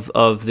game of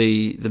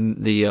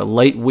the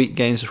late week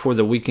games before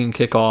the weekend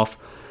kickoff.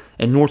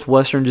 And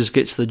Northwestern just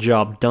gets the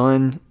job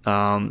done.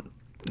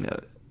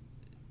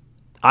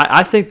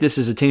 I think this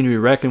is a team to be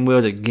reckoned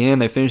with. Again,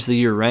 they finished the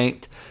year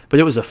ranked, but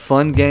it was a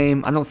fun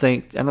game. I don't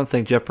think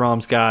Jeff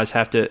Brom's guys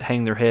have to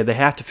hang their head. They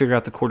have to figure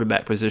out the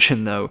quarterback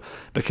position though,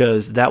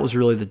 because that was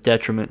really the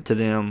detriment to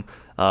them.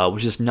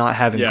 Was just not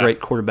having great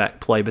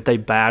quarterback play. But they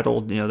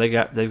battled. They've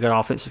got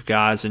offensive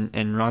guys, and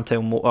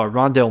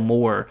Rondale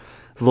Moore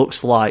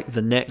looks like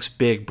the next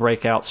big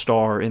breakout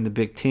star in the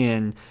Big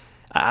Ten.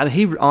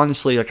 He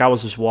honestly, I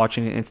was just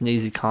watching it, and it's an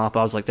easy comp.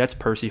 I was like, that's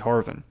Percy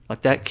Harvin.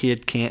 That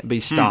kid can't be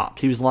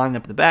stopped. He was lining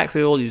up in the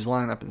backfield. He was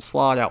lining up in the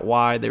slot out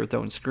wide. They were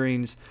throwing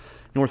screens.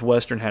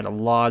 Northwestern had a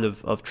lot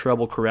of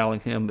trouble corralling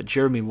him, but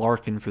Jeremy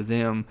Larkin for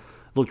them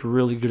looked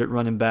really good at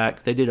running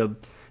back. They did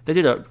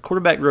a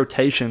quarterback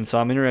rotation, so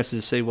I'm interested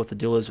to see what the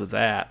deal is with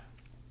that.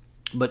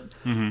 But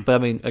I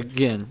mean,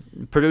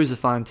 again, Purdue's a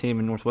fine team,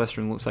 and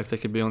Northwestern looks like they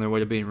could be on their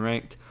way to being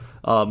ranked.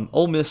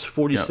 Ole Miss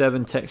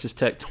 47, Texas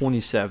Tech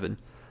 27.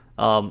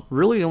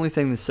 Really, the only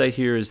thing to say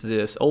here is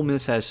this: Ole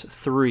Miss has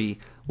 3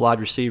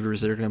 wide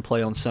receivers that are going to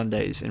play on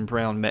Sundays in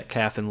Brown,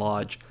 Metcalf, and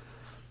Lodge.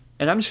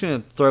 And I'm just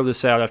going to throw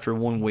this out after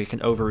 1 week, an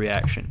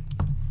overreaction.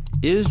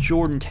 Is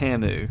Jordan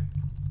Ta'amu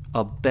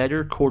a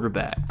better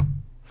quarterback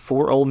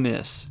for Ole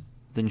Miss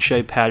than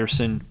Shea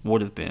Patterson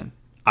would have been?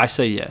 I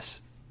say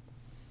yes.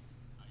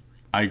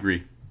 I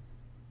agree.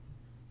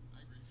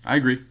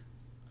 I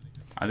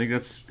think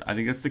that's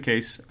the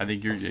case. I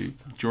think you're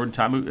Jordan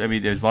Ta'amu. I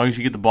mean, as long as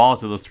you get the ball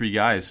to those 3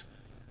 guys,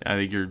 I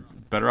think you're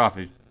better off.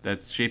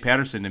 That's Shea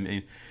Patterson. I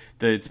mean,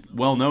 it's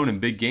well known in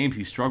big games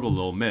he struggled at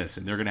Ole Miss,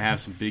 and they're going to have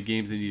some big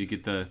games they need to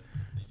get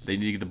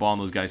the ball in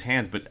those guys'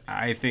 hands. But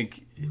I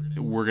think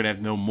we're going to have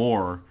to know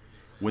more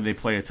when they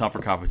play a tougher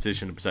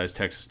competition besides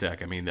Texas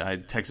Tech. I mean,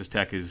 Texas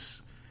Tech is.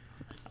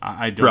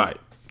 I don't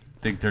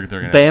think they're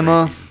going to.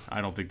 Bama. I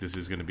don't think this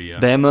is going to be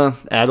Bama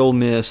at Ole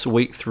Miss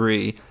week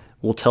 3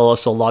 will tell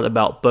us a lot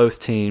about both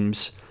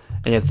teams.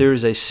 And if there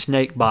is a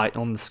snake bite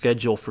on the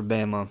schedule for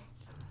Bama,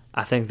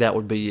 I think that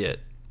would be it.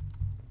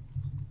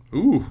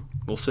 Ooh.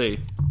 We'll see.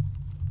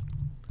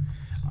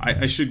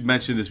 I should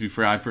mention this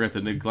before. I forgot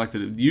to neglect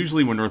it.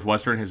 Usually when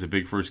Northwestern has a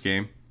big first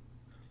game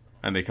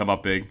and they come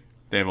up big,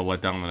 they have a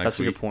letdown the next week. That's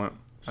a good point.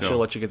 I should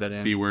let you get that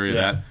in. Be wary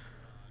of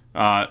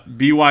that.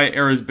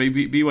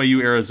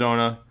 BYU,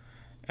 Arizona.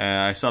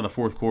 I saw the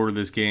fourth quarter of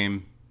this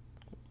game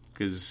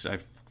because I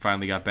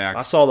finally got back.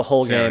 I saw the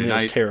whole Saturday game. It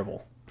night. was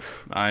terrible.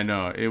 I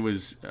know. It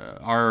was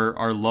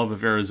our love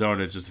of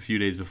Arizona just a few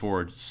days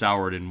before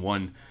soured in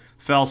one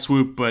fell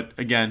swoop. But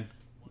again,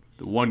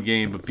 the one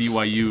game, but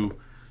BYU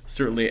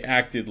certainly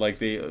acted like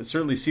they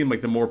certainly seemed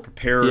like the more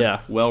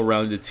prepared,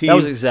 well-rounded team.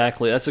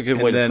 That's a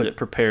good way to put it,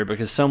 prepared,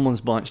 because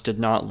someone's bunch did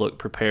not look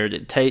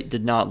prepared. Tate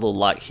did not look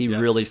like he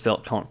really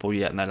felt comfortable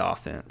yet in that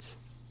offense.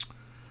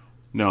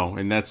 No,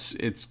 and it's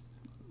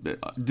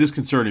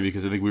disconcerting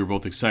because I think we were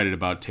both excited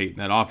about Tate in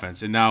that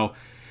offense. And now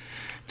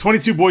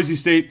 22 Boise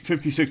State,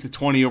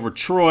 56-20 over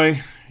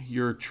Troy.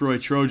 Your Troy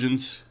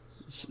Trojans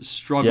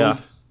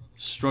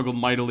struggled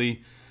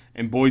mightily.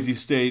 And Boise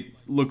State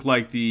looked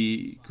like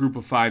the group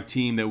of 5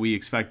 team that we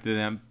expected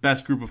them,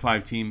 best group of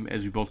 5 team,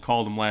 as we both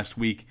called them last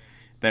week,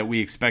 that we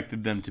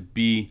expected them to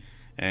be.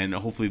 And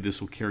hopefully this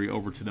will carry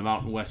over to the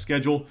Mountain West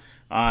schedule.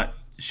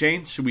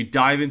 Shane, should we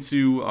dive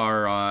into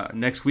our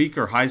next week,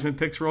 our Heisman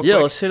picks real quick? Yeah,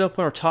 let's hit up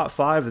on our top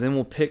 5, and then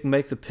we'll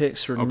make the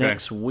picks for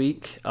next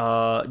week.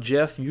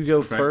 Jeff, you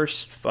go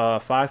first,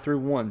 5 through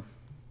 1.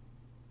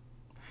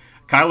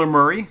 Kyler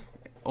Murray,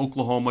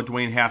 Oklahoma;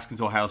 Dwayne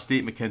Haskins, Ohio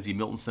State; Mackenzie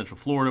Milton, Central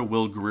Florida;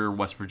 Will Greer,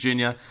 West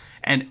Virginia;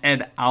 and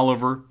Ed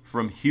Oliver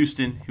from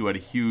Houston, who had a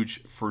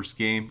huge first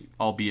game,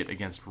 albeit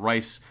against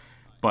Rice.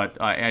 But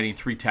adding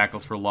 3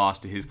 tackles for loss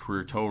to his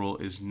career total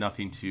is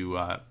nothing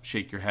to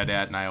shake your head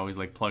at, and I always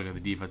like plugging the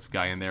defensive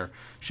guy in there.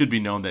 Should be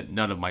known that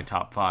none of my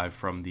top 5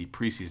 from the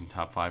preseason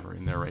top 5 are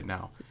in there right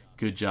now.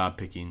 Good job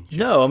picking Jeff.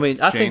 No, I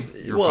mean, I Shane,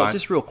 think,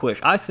 just real quick,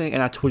 I think,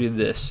 and I tweeted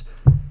this,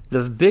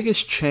 the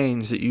biggest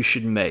change that you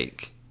should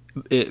make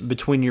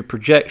between your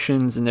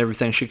projections and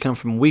everything should come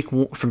from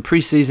from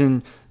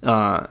preseason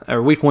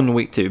or week 1 to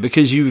week 2,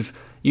 because you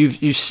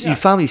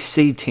finally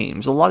see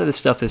teams. A lot of this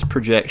stuff is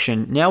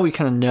projection. Now we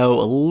kind of know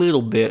a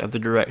little bit of the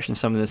direction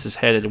some of this is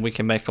headed, and we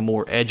can make a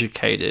more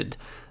educated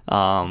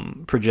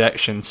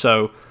projection.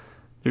 So,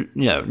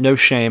 no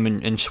shame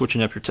in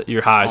switching up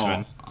your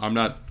Heisman. I'm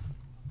not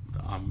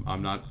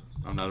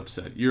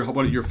upset.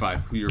 What are your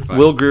 5? Who are your 5?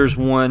 Will Greer's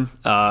 1.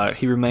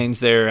 He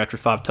remains there after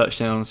 5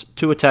 touchdowns.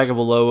 Tua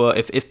Tagovailoa.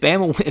 If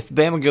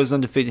Bama goes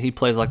undefeated, he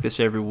plays like this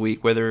every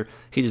week, whether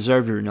he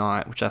deserved it or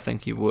not, which I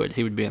think he would.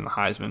 He would be in the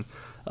Heisman.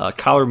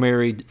 Kyler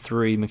Murray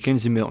 3,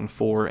 Mackenzie Milton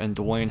 4, and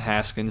Dwayne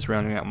Haskins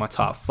rounding out my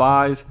top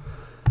 5.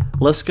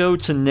 Let's go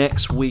to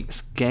next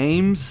week's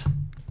games.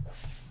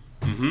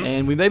 Mm-hmm.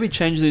 And we may be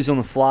changing these on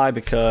the fly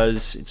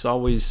because it's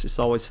always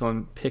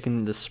fun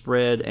picking the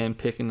spread and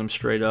picking them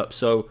straight up.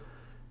 So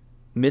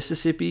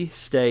Mississippi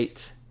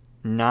State,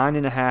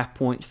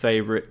 9.5-point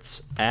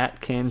favorites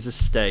at Kansas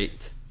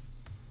State.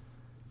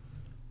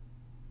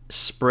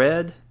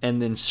 Spread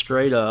and then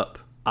straight up,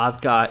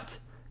 I've got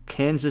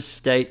Kansas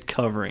State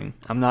covering.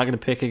 I'm not going to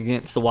pick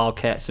against the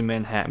Wildcats in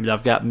Manhattan, but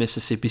I've got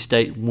Mississippi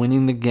State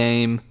winning the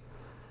game.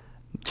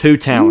 Too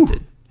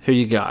talented. Ooh. Who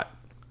you got?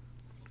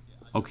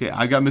 Okay,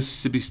 I got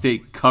Mississippi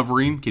State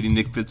covering, getting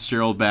Nick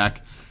Fitzgerald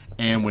back,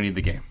 and winning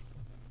the game.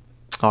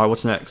 All right,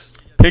 what's next?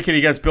 Picking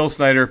against Bill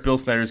Snyder. Bill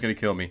Snyder's going to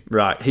kill me.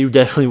 Right, he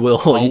definitely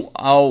will.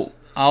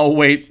 I'll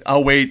wait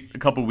a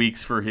couple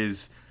weeks for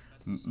his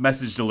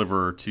message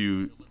deliverer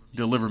to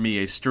deliver me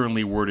a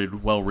sternly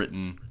worded,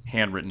 well-written,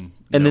 handwritten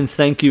and then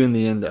thank you in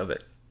the end of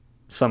it,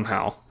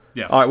 somehow.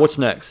 Yes. All right, what's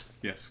next?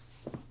 Yes.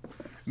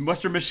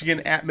 Western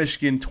Michigan at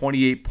Michigan,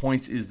 28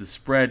 points is the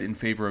spread in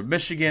favor of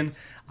Michigan.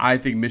 I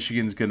think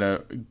Michigan's going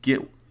to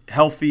get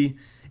healthy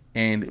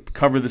and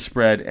cover the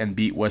spread and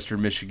beat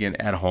Western Michigan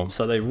at home.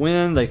 So they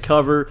win, they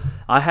cover.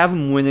 I have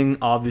them winning,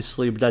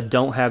 obviously, but I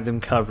don't have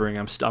them covering.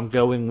 I'm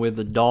going with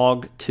the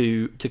dog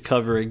to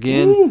cover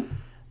again. Ooh.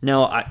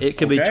 Now, it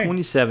could be a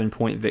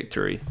 27-point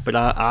victory, but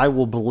I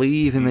will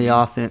believe in the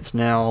offense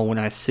now when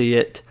I see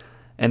it.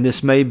 And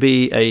this may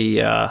be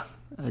a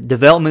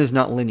development is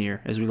not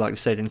linear, as we like to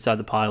say it inside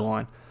the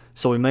pylon.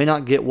 So we may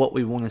not get what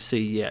we want to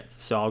see yet.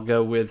 So I'll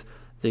go with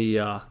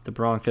the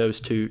Broncos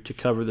to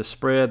cover the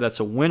spread. That's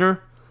a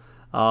winner.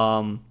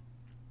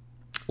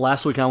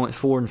 Last week I went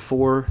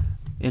 4-4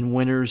 in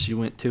winners. You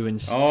went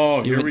 2-6.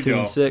 Oh, here we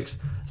go. 2-6.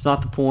 It's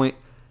not the point.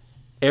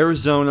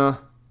 Arizona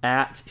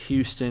at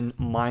Houston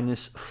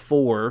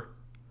 -4.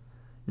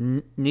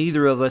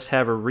 Neither of us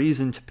have a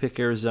reason to pick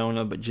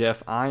Arizona, but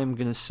Jeff, I am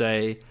going to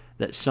say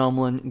that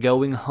Sumlin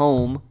going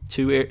home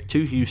to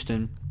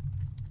Houston,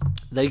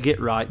 they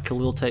get right.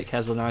 Khalil Tate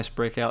has a nice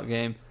breakout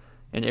game,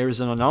 and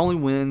Arizona not only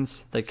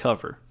wins, they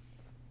cover.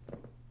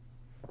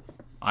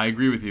 I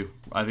agree with you.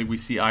 I think we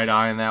see eye to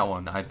eye on that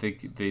one. I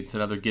think it's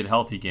another get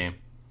healthy game.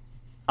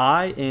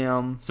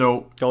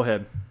 So go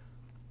ahead.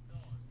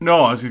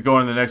 No, I was going to go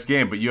on to the next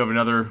game, but you have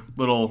another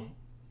little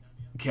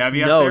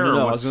caveat there?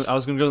 No. I was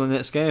going to go to the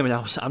next game, and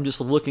I'm just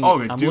looking.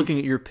 Looking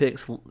at your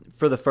picks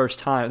for the first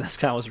time. That's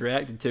kind of what I was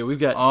reacting to. We've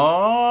got.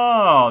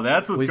 Oh,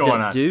 that's what's going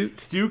on.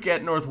 Duke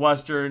at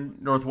Northwestern.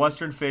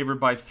 Northwestern favored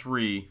by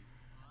 3.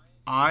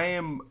 I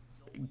am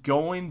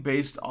going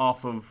based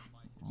off of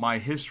my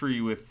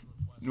history with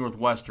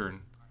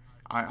Northwestern.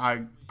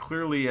 I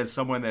clearly, as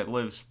someone that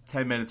lives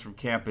 10 minutes from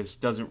campus,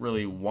 doesn't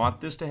really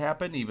want this to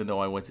happen, even though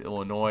I went to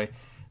Illinois.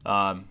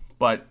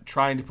 But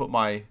trying to put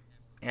my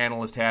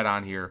analyst hat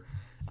on here,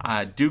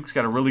 Duke's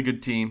got a really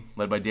good team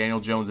led by Daniel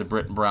Jones and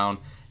Britton Brown,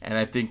 and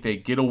I think they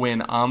get a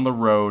win on the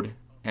road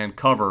and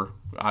cover.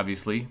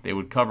 Obviously, they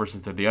would cover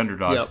since they're the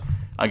underdogs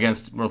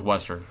against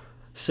Northwestern.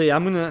 See,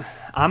 I'm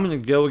gonna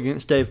go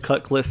against Dave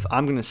Cutcliffe.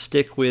 I'm gonna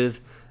stick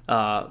with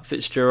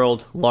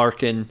Fitzgerald,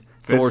 Larkin,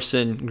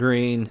 Thorson,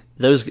 Green.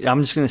 Those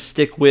I'm just gonna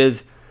stick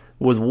with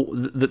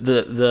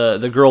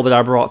the girl that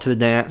I brought to the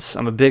dance.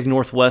 I'm a big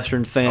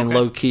Northwestern fan,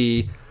 low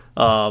key.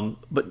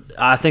 But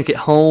I think at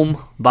home,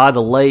 by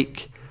the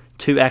lake,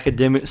 2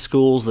 academic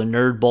schools, the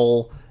Nerd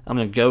Bowl, I'm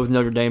going to go with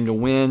Notre Dame to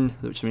win,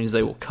 which means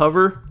they will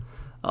cover.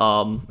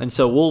 And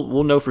so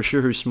we'll know for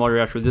sure who's smarter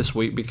after this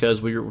week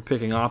because we're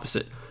picking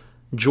opposite.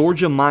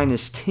 Georgia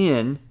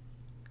 -10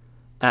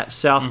 at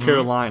South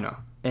Carolina.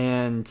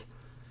 And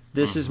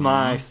this is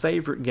my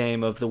favorite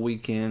game of the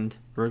weekend,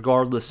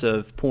 regardless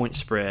of point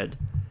spread.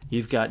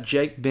 You've got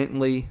Jake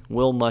Bentley,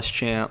 Will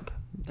Muschamp,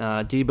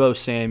 Deebo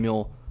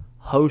Samuel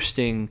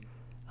hosting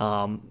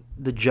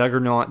the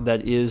juggernaut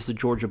that is the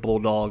Georgia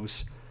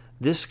Bulldogs.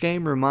 This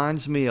game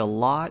reminds me a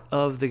lot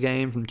of the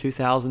game from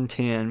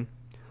 2010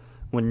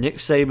 when Nick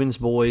Saban's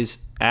boys,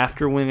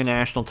 after winning a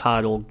national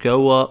title,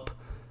 go up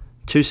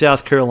to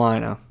South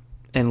Carolina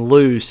and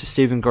lose to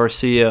Stephen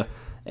Garcia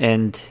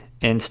and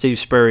Steve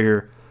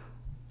Spurrier.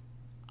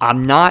 I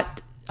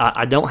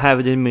don't have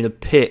it in me to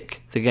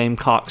pick the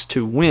Gamecocks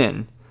to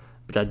win,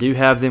 but I do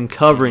have them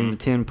covering the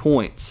 10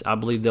 points. I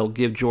believe they'll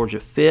give Georgia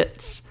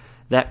fits.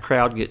 That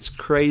crowd gets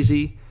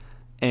crazy.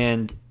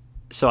 And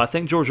so I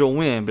think Georgia will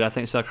win, but I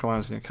think South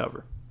Carolina's going to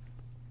cover.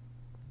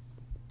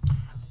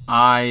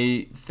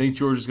 I think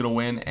Georgia's going to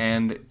win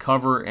and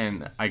cover,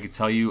 and I can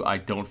tell you I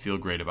don't feel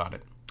great about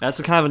it. That's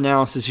the kind of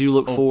analysis you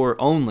look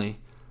for only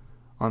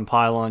on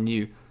Pylon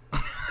U.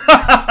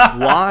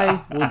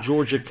 Why will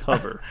Georgia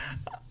cover?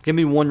 Give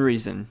me one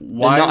reason.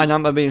 Why? And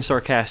I'm not being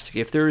sarcastic.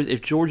 If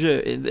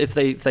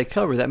they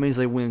cover, that means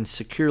they win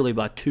securely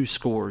by 2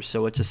 scores.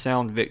 So it's a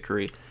sound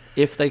victory.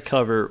 If they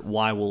cover,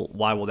 why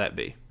will that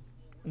be?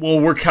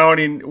 Well, we're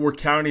counting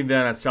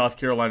then on South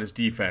Carolina's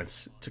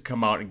defense to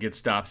come out and get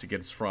stops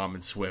against Fromm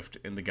and Swift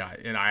and the guy.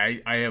 And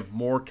I have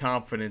more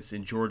confidence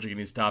in Georgia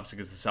getting stops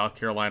against the South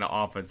Carolina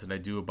offense than I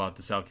do about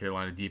the South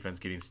Carolina defense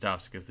getting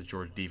stops against the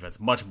Georgia defense.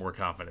 Much more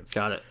confidence.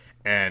 Got it.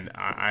 And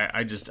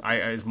I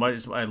as much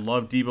as I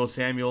love Deebo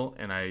Samuel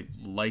and I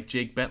like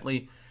Jake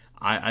Bentley,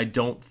 I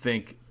don't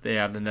think they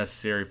have the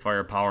necessary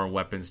firepower and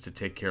weapons to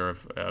take care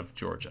of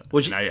Georgia.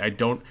 I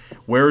don't.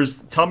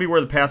 Tell me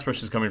where the pass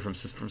rush is coming from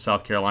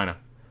South Carolina.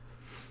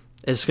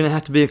 It's going to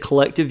have to be a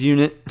collective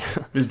unit.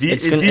 Is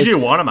DJ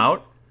Wonnum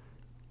out?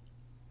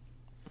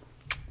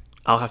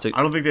 I'll have to.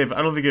 I don't think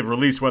they've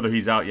released whether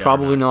he's out yet.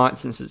 Probably not,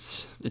 since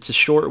it's a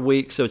short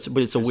week. But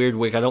it's a weird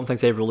week. I don't think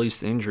they've released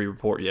the injury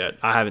report yet.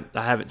 I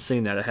haven't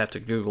seen that. I have to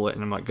Google it,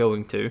 and I'm not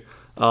going to.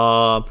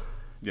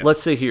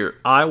 Let's see here.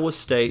 Iowa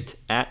State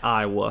at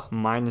Iowa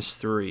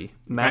 -3.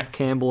 Matt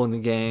Campbell and the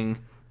gang.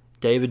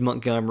 David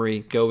Montgomery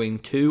going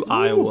to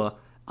Iowa.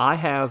 I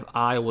have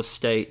Iowa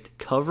State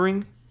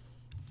covering,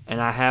 and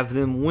I have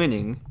them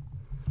winning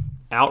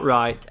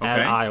outright at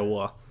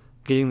Iowa,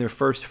 getting their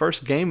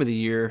first game of the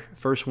year,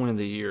 first win of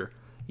the year.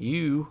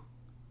 You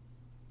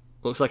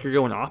looks like you're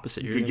going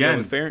opposite. You're going to go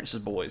with Ferentz's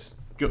boys.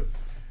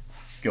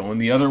 Going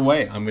the other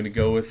way. I'm going to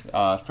go with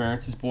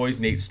Ferentz's boys.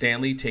 Nate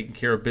Stanley taking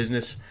care of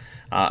business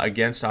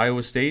against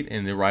Iowa State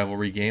in the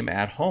rivalry game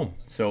at home.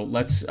 So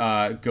let's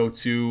go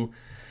to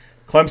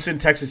Clemson,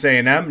 Texas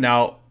A&M.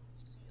 Now,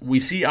 we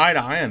see eye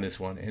to eye on this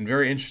one, and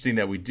very interesting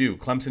that we do.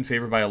 Clemson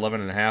favored by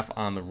 11.5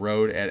 on the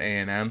road at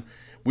A&M.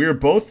 We are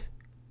both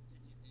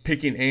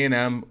picking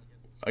A&M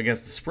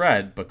against the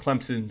spread, but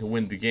Clemson to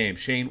win the game.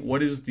 Shane,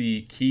 what is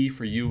the key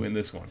for you in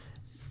this one?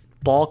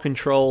 Ball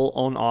control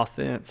on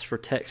offense for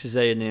Texas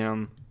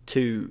A&M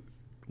to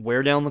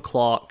wear down the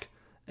clock.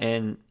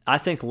 And I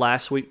think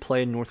last week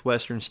playing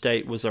Northwestern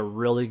State was a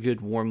really good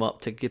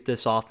warm-up to get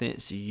this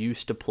offense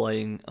used to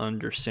playing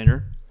under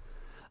center.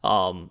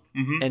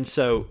 And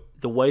so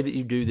the way that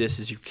you do this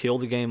is you kill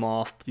the game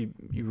off,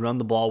 you run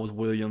the ball with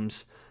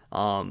Williams,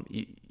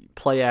 you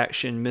play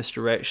action,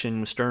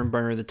 misdirection with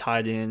Sternberger, the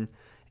tight end,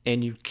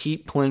 and you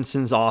keep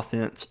Clemson's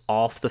offense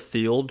off the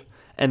field,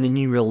 and then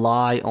you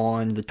rely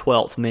on the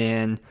 12th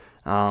man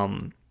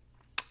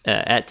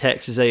at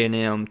Texas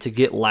A&M to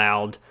get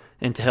loud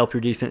and to help your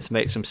defense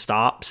make some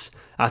stops.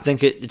 I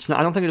think it's not.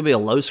 I don't think it'll be a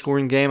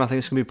low-scoring game. I think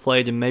it's going to be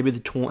played in maybe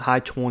the high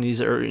 20s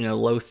or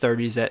low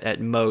 30s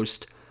at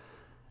most.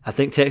 I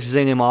think Texas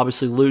A&M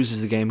obviously loses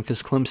the game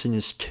because Clemson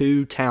is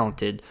too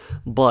talented,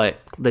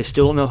 but they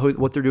still don't know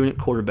what they're doing at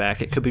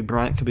quarterback. It could be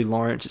Bryant, it could be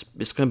Lawrence.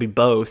 It's going to be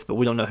both, but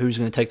we don't know who's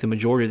going to take the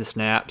majority of the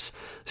snaps.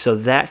 So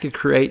that could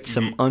create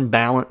some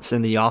unbalance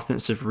in the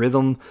offensive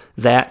rhythm.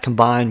 That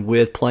combined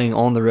with playing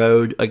on the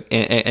road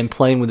and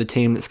playing with a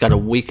team that's got a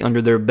week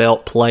under their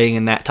belt playing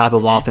in that type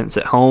of offense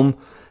at home,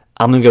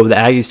 I'm going to go with the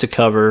Aggies to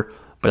cover,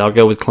 but I'll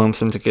go with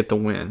Clemson to get the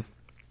win.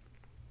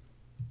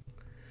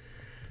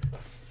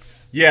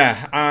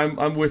 Yeah,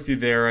 I'm with you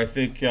there. I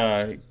think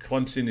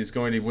Clemson is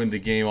going to win the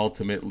game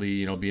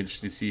ultimately. Be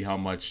interested to see how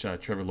much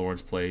Trevor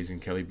Lawrence plays and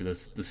Kelly the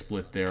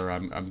split there.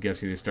 I'm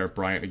guessing they start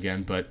Bryant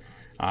again, but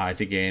I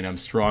think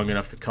A&M's strong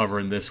enough to cover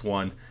in this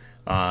one.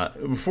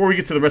 Before we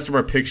get to the rest of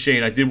our picks,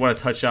 Shane, I did want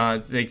to touch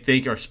on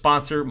thank our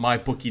sponsor,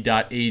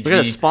 MyBookie.ag. We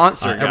got a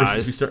sponsor,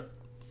 guys.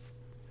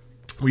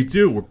 We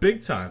do. We're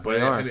big time.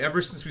 But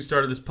ever since we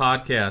started this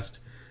podcast,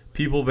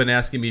 people have been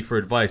asking me for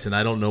advice, and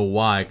I don't know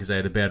why because I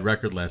had a bad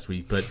record last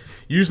week. But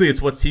usually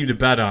it's what team to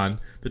bet on.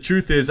 The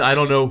truth is I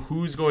don't know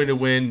who's going to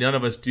win. None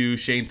of us do.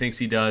 Shane thinks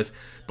he does.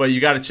 But you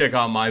got to check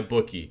out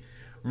MyBookie.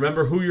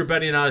 Remember, who you're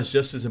betting on is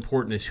just as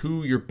important as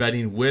who you're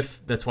betting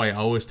with. That's why I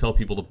always tell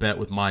people to bet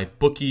with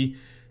MyBookie.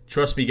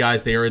 Trust me,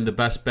 guys, they are in the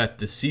best bet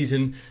this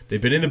season.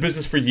 They've been in the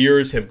business for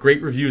years, have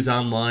great reviews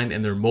online,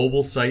 and their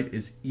mobile site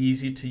is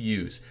easy to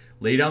use.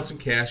 Lay down some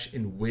cash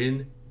and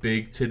win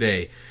big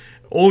today.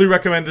 Only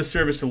recommend this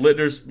service to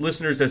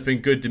listeners. That's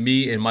been good to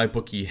me, and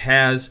MyBookie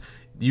has.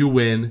 You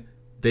win,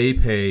 they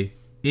pay.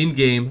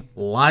 In-game,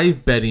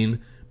 live betting,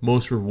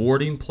 most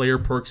rewarding player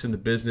perks in the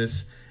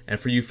business. And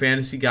for you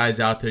fantasy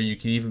guys out there, you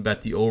can even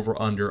bet the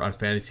over-under on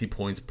fantasy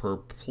points per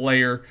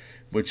player,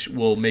 which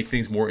will make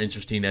things more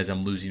interesting as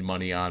I'm losing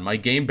money on my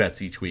game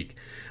bets each week.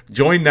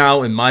 Join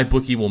now, and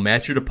MyBookie will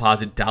match your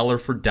deposit dollar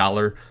for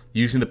dollar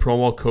using the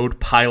promo code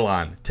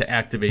PYLON to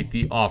activate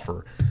the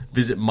offer.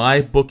 Visit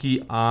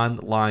MyBookie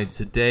online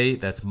today.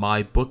 That's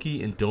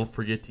MyBookie, and don't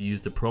forget to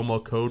use the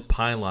promo code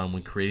PYLON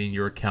when creating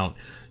your account.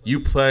 You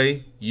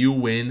play, you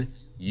win,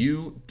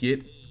 you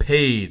get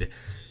paid.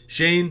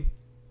 Shane,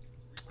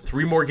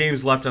 3 more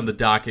games left on the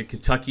docket.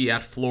 Kentucky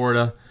at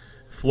Florida.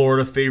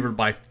 Florida favored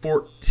by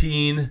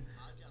 14.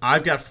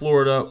 I've got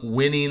Florida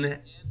winning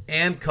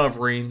and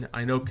covering.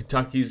 I know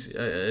Kentucky's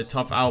a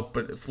tough out,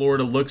 but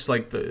Florida looks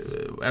like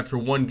after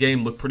one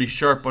game looked pretty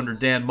sharp under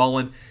Dan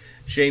Mullen.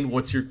 Shane,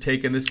 what's your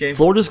take on this game?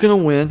 Florida's going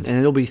to win, and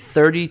it'll be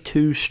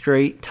 32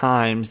 straight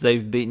times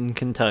they've beaten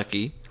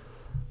Kentucky,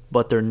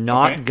 but they're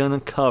not going to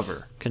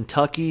cover.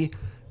 Kentucky,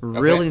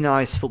 really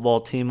nice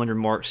football team under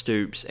Mark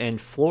Stoops, and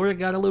Florida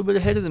got a little bit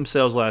ahead of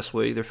themselves last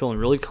week. They're feeling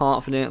really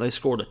confident. They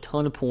scored a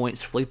ton of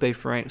points. Felipe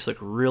Franks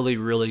looked really,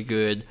 really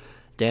good.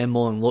 Dan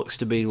Mullen looks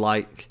to be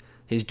like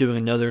he's doing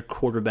another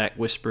quarterback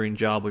whispering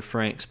job with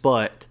Franks,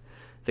 but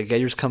the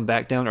Gators come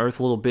back down to earth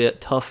a little bit.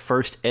 Tough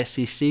first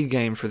SEC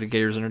game for the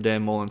Gators under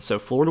Dan Mullen. So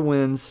Florida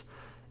wins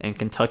and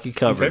Kentucky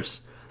covers.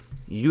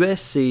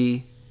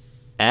 USC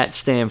at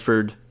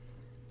Stanford.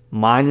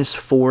 minus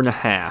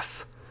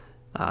 4.5.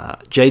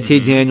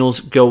 JT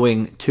Daniels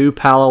going to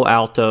Palo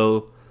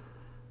Alto.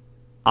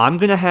 I'm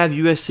going to have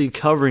USC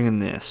covering in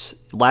this.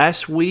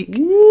 Last week,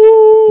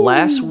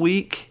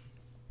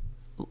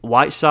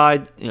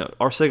 Whiteside,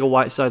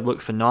 Arcega-Whiteside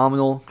looked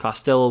phenomenal.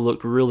 Costello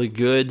looked really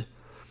good.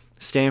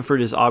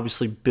 Stanford is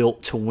obviously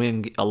built to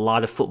win a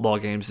lot of football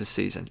games this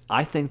season.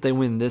 I think they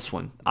win this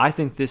one. I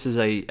think this is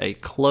a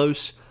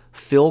close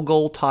field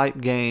goal type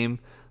game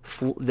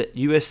that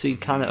USC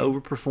kind of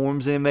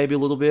overperforms in maybe a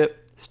little bit.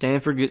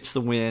 Stanford gets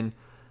the win,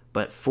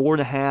 but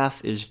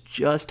 4.5 is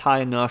just high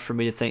enough for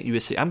me to think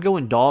USC. I'm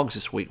going dogs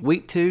this week.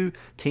 Week 2,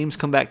 teams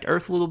come back to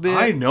earth a little bit.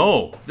 I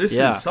know. This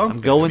is something.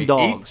 I'm going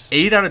dogs.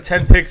 8 out of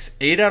 10 picks.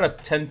 8 out of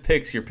 10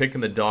 picks, you're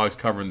picking the dogs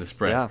covering the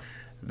spread. Yeah.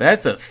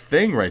 That's a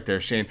thing right there,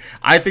 Shane.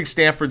 I think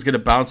Stanford's going to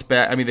bounce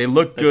back. I mean, they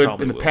look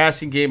good in the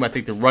passing game. I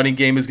think the running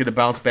game is going to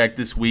bounce back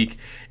this week.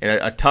 And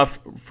a tough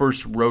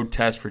first road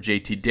test for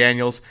JT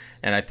Daniels.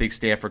 And I think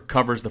Stanford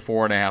covers the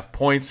 4.5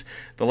 points.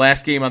 The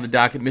last game on the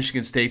docket,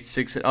 Michigan State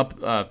favored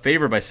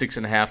by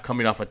 6.5,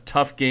 coming off a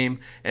tough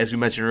game, as we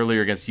mentioned earlier,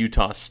 against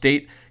Utah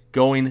State,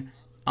 going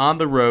on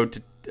the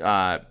road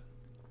to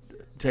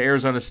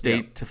Arizona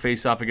State to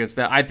face off against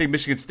that. I think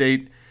Michigan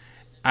State.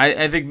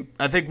 I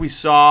think we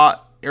saw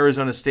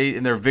Arizona State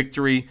in their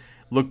victory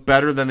look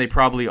better than they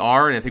probably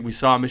are, and I think we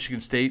saw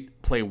Michigan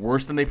State play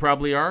worse than they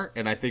probably are,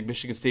 and I think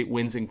Michigan State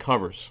wins and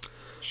covers.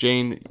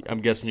 Shane, I'm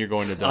guessing you're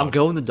going to dog. I'm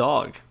going the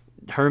dog.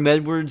 Herm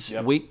Edwards,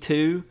 week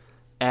 2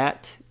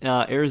 at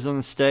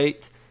Arizona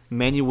State.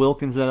 Manny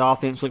Wilkins, that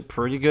offense looked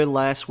pretty good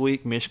last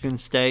week. Michigan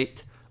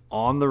State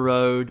on the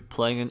road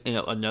playing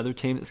another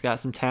team that's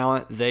got some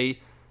talent. They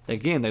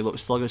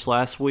looked sluggish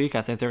last week.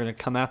 I think they're going to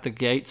come out the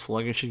gate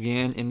sluggish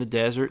again in the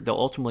desert. They'll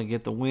ultimately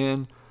get the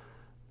win,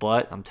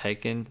 but I'm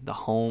taking the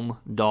home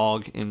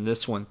dog in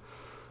this one.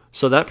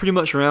 So that pretty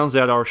much rounds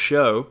out our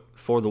show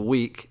for the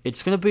week.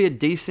 It's going to be a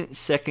decent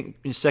second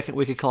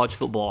week of college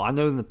football. I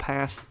know in the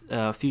past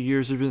few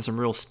years there's been some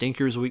real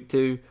stinkers week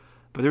 2,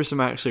 but there's some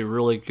actually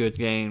really good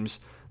games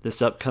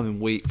this upcoming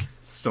week.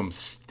 Some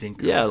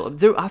stinkers. Yeah,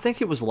 I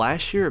think it was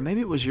last year, or maybe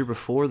it was year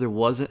before, there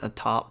wasn't a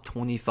top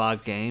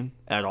 25 game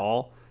at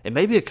all. It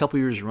may be a couple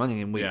years running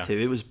in week 2.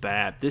 It was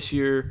bad. This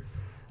year,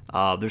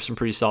 there's some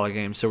pretty solid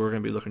games, so we're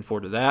going to be looking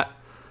forward to that.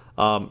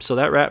 So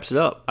that wraps it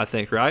up, I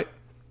think, right?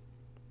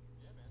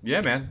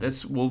 Yeah, man.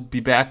 We'll be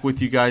back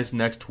with you guys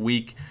next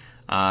week.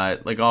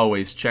 Like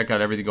always, check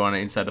out everything going on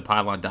at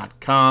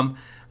InsideThePylon.com.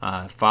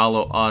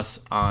 Follow us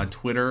on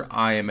Twitter.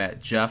 I am at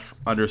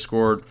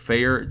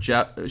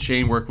Jeff_Fair.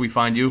 Shane, where can we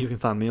find you? You can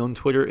find me on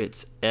Twitter.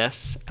 It's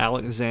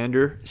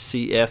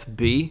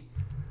SAlexanderCFB.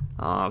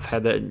 I've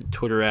had that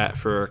Twitter at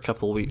for a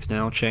couple of weeks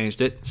now,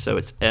 changed it. So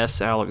it's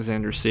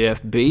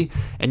SAlexanderCFB.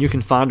 And you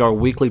can find our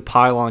weekly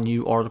Pylon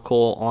U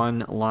article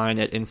online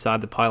at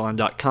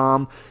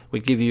InsideThePylon.com.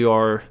 We give you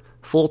our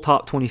full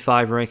top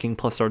 25 ranking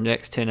plus our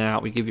next 10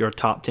 out. We give you our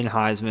top 10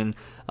 Heisman.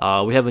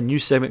 We have a new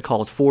segment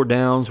called 4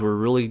 Downs. We're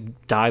really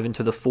dive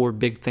into the 4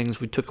 big things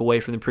we took away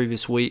from the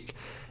previous week.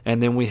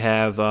 And then we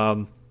have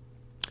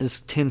this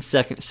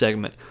 10-second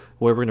segment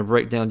where we're going to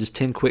break down just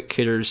 10 quick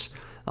hitters,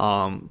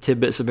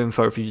 tidbits of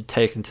info for you to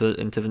take into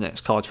the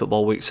next college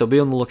football week. So be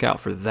on the lookout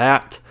for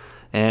that.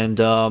 And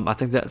I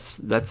think that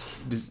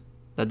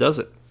does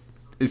it.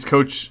 Is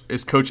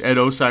Coach Ed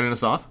O signing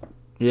us off?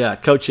 Yeah,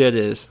 Coach Ed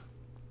is.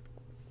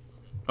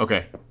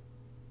 Okay.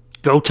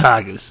 Go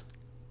Tigers.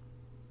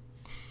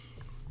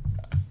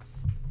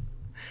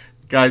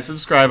 Guys,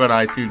 subscribe on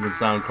iTunes and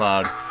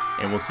SoundCloud,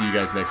 and we'll see you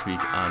guys next week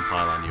on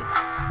Pylon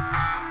U.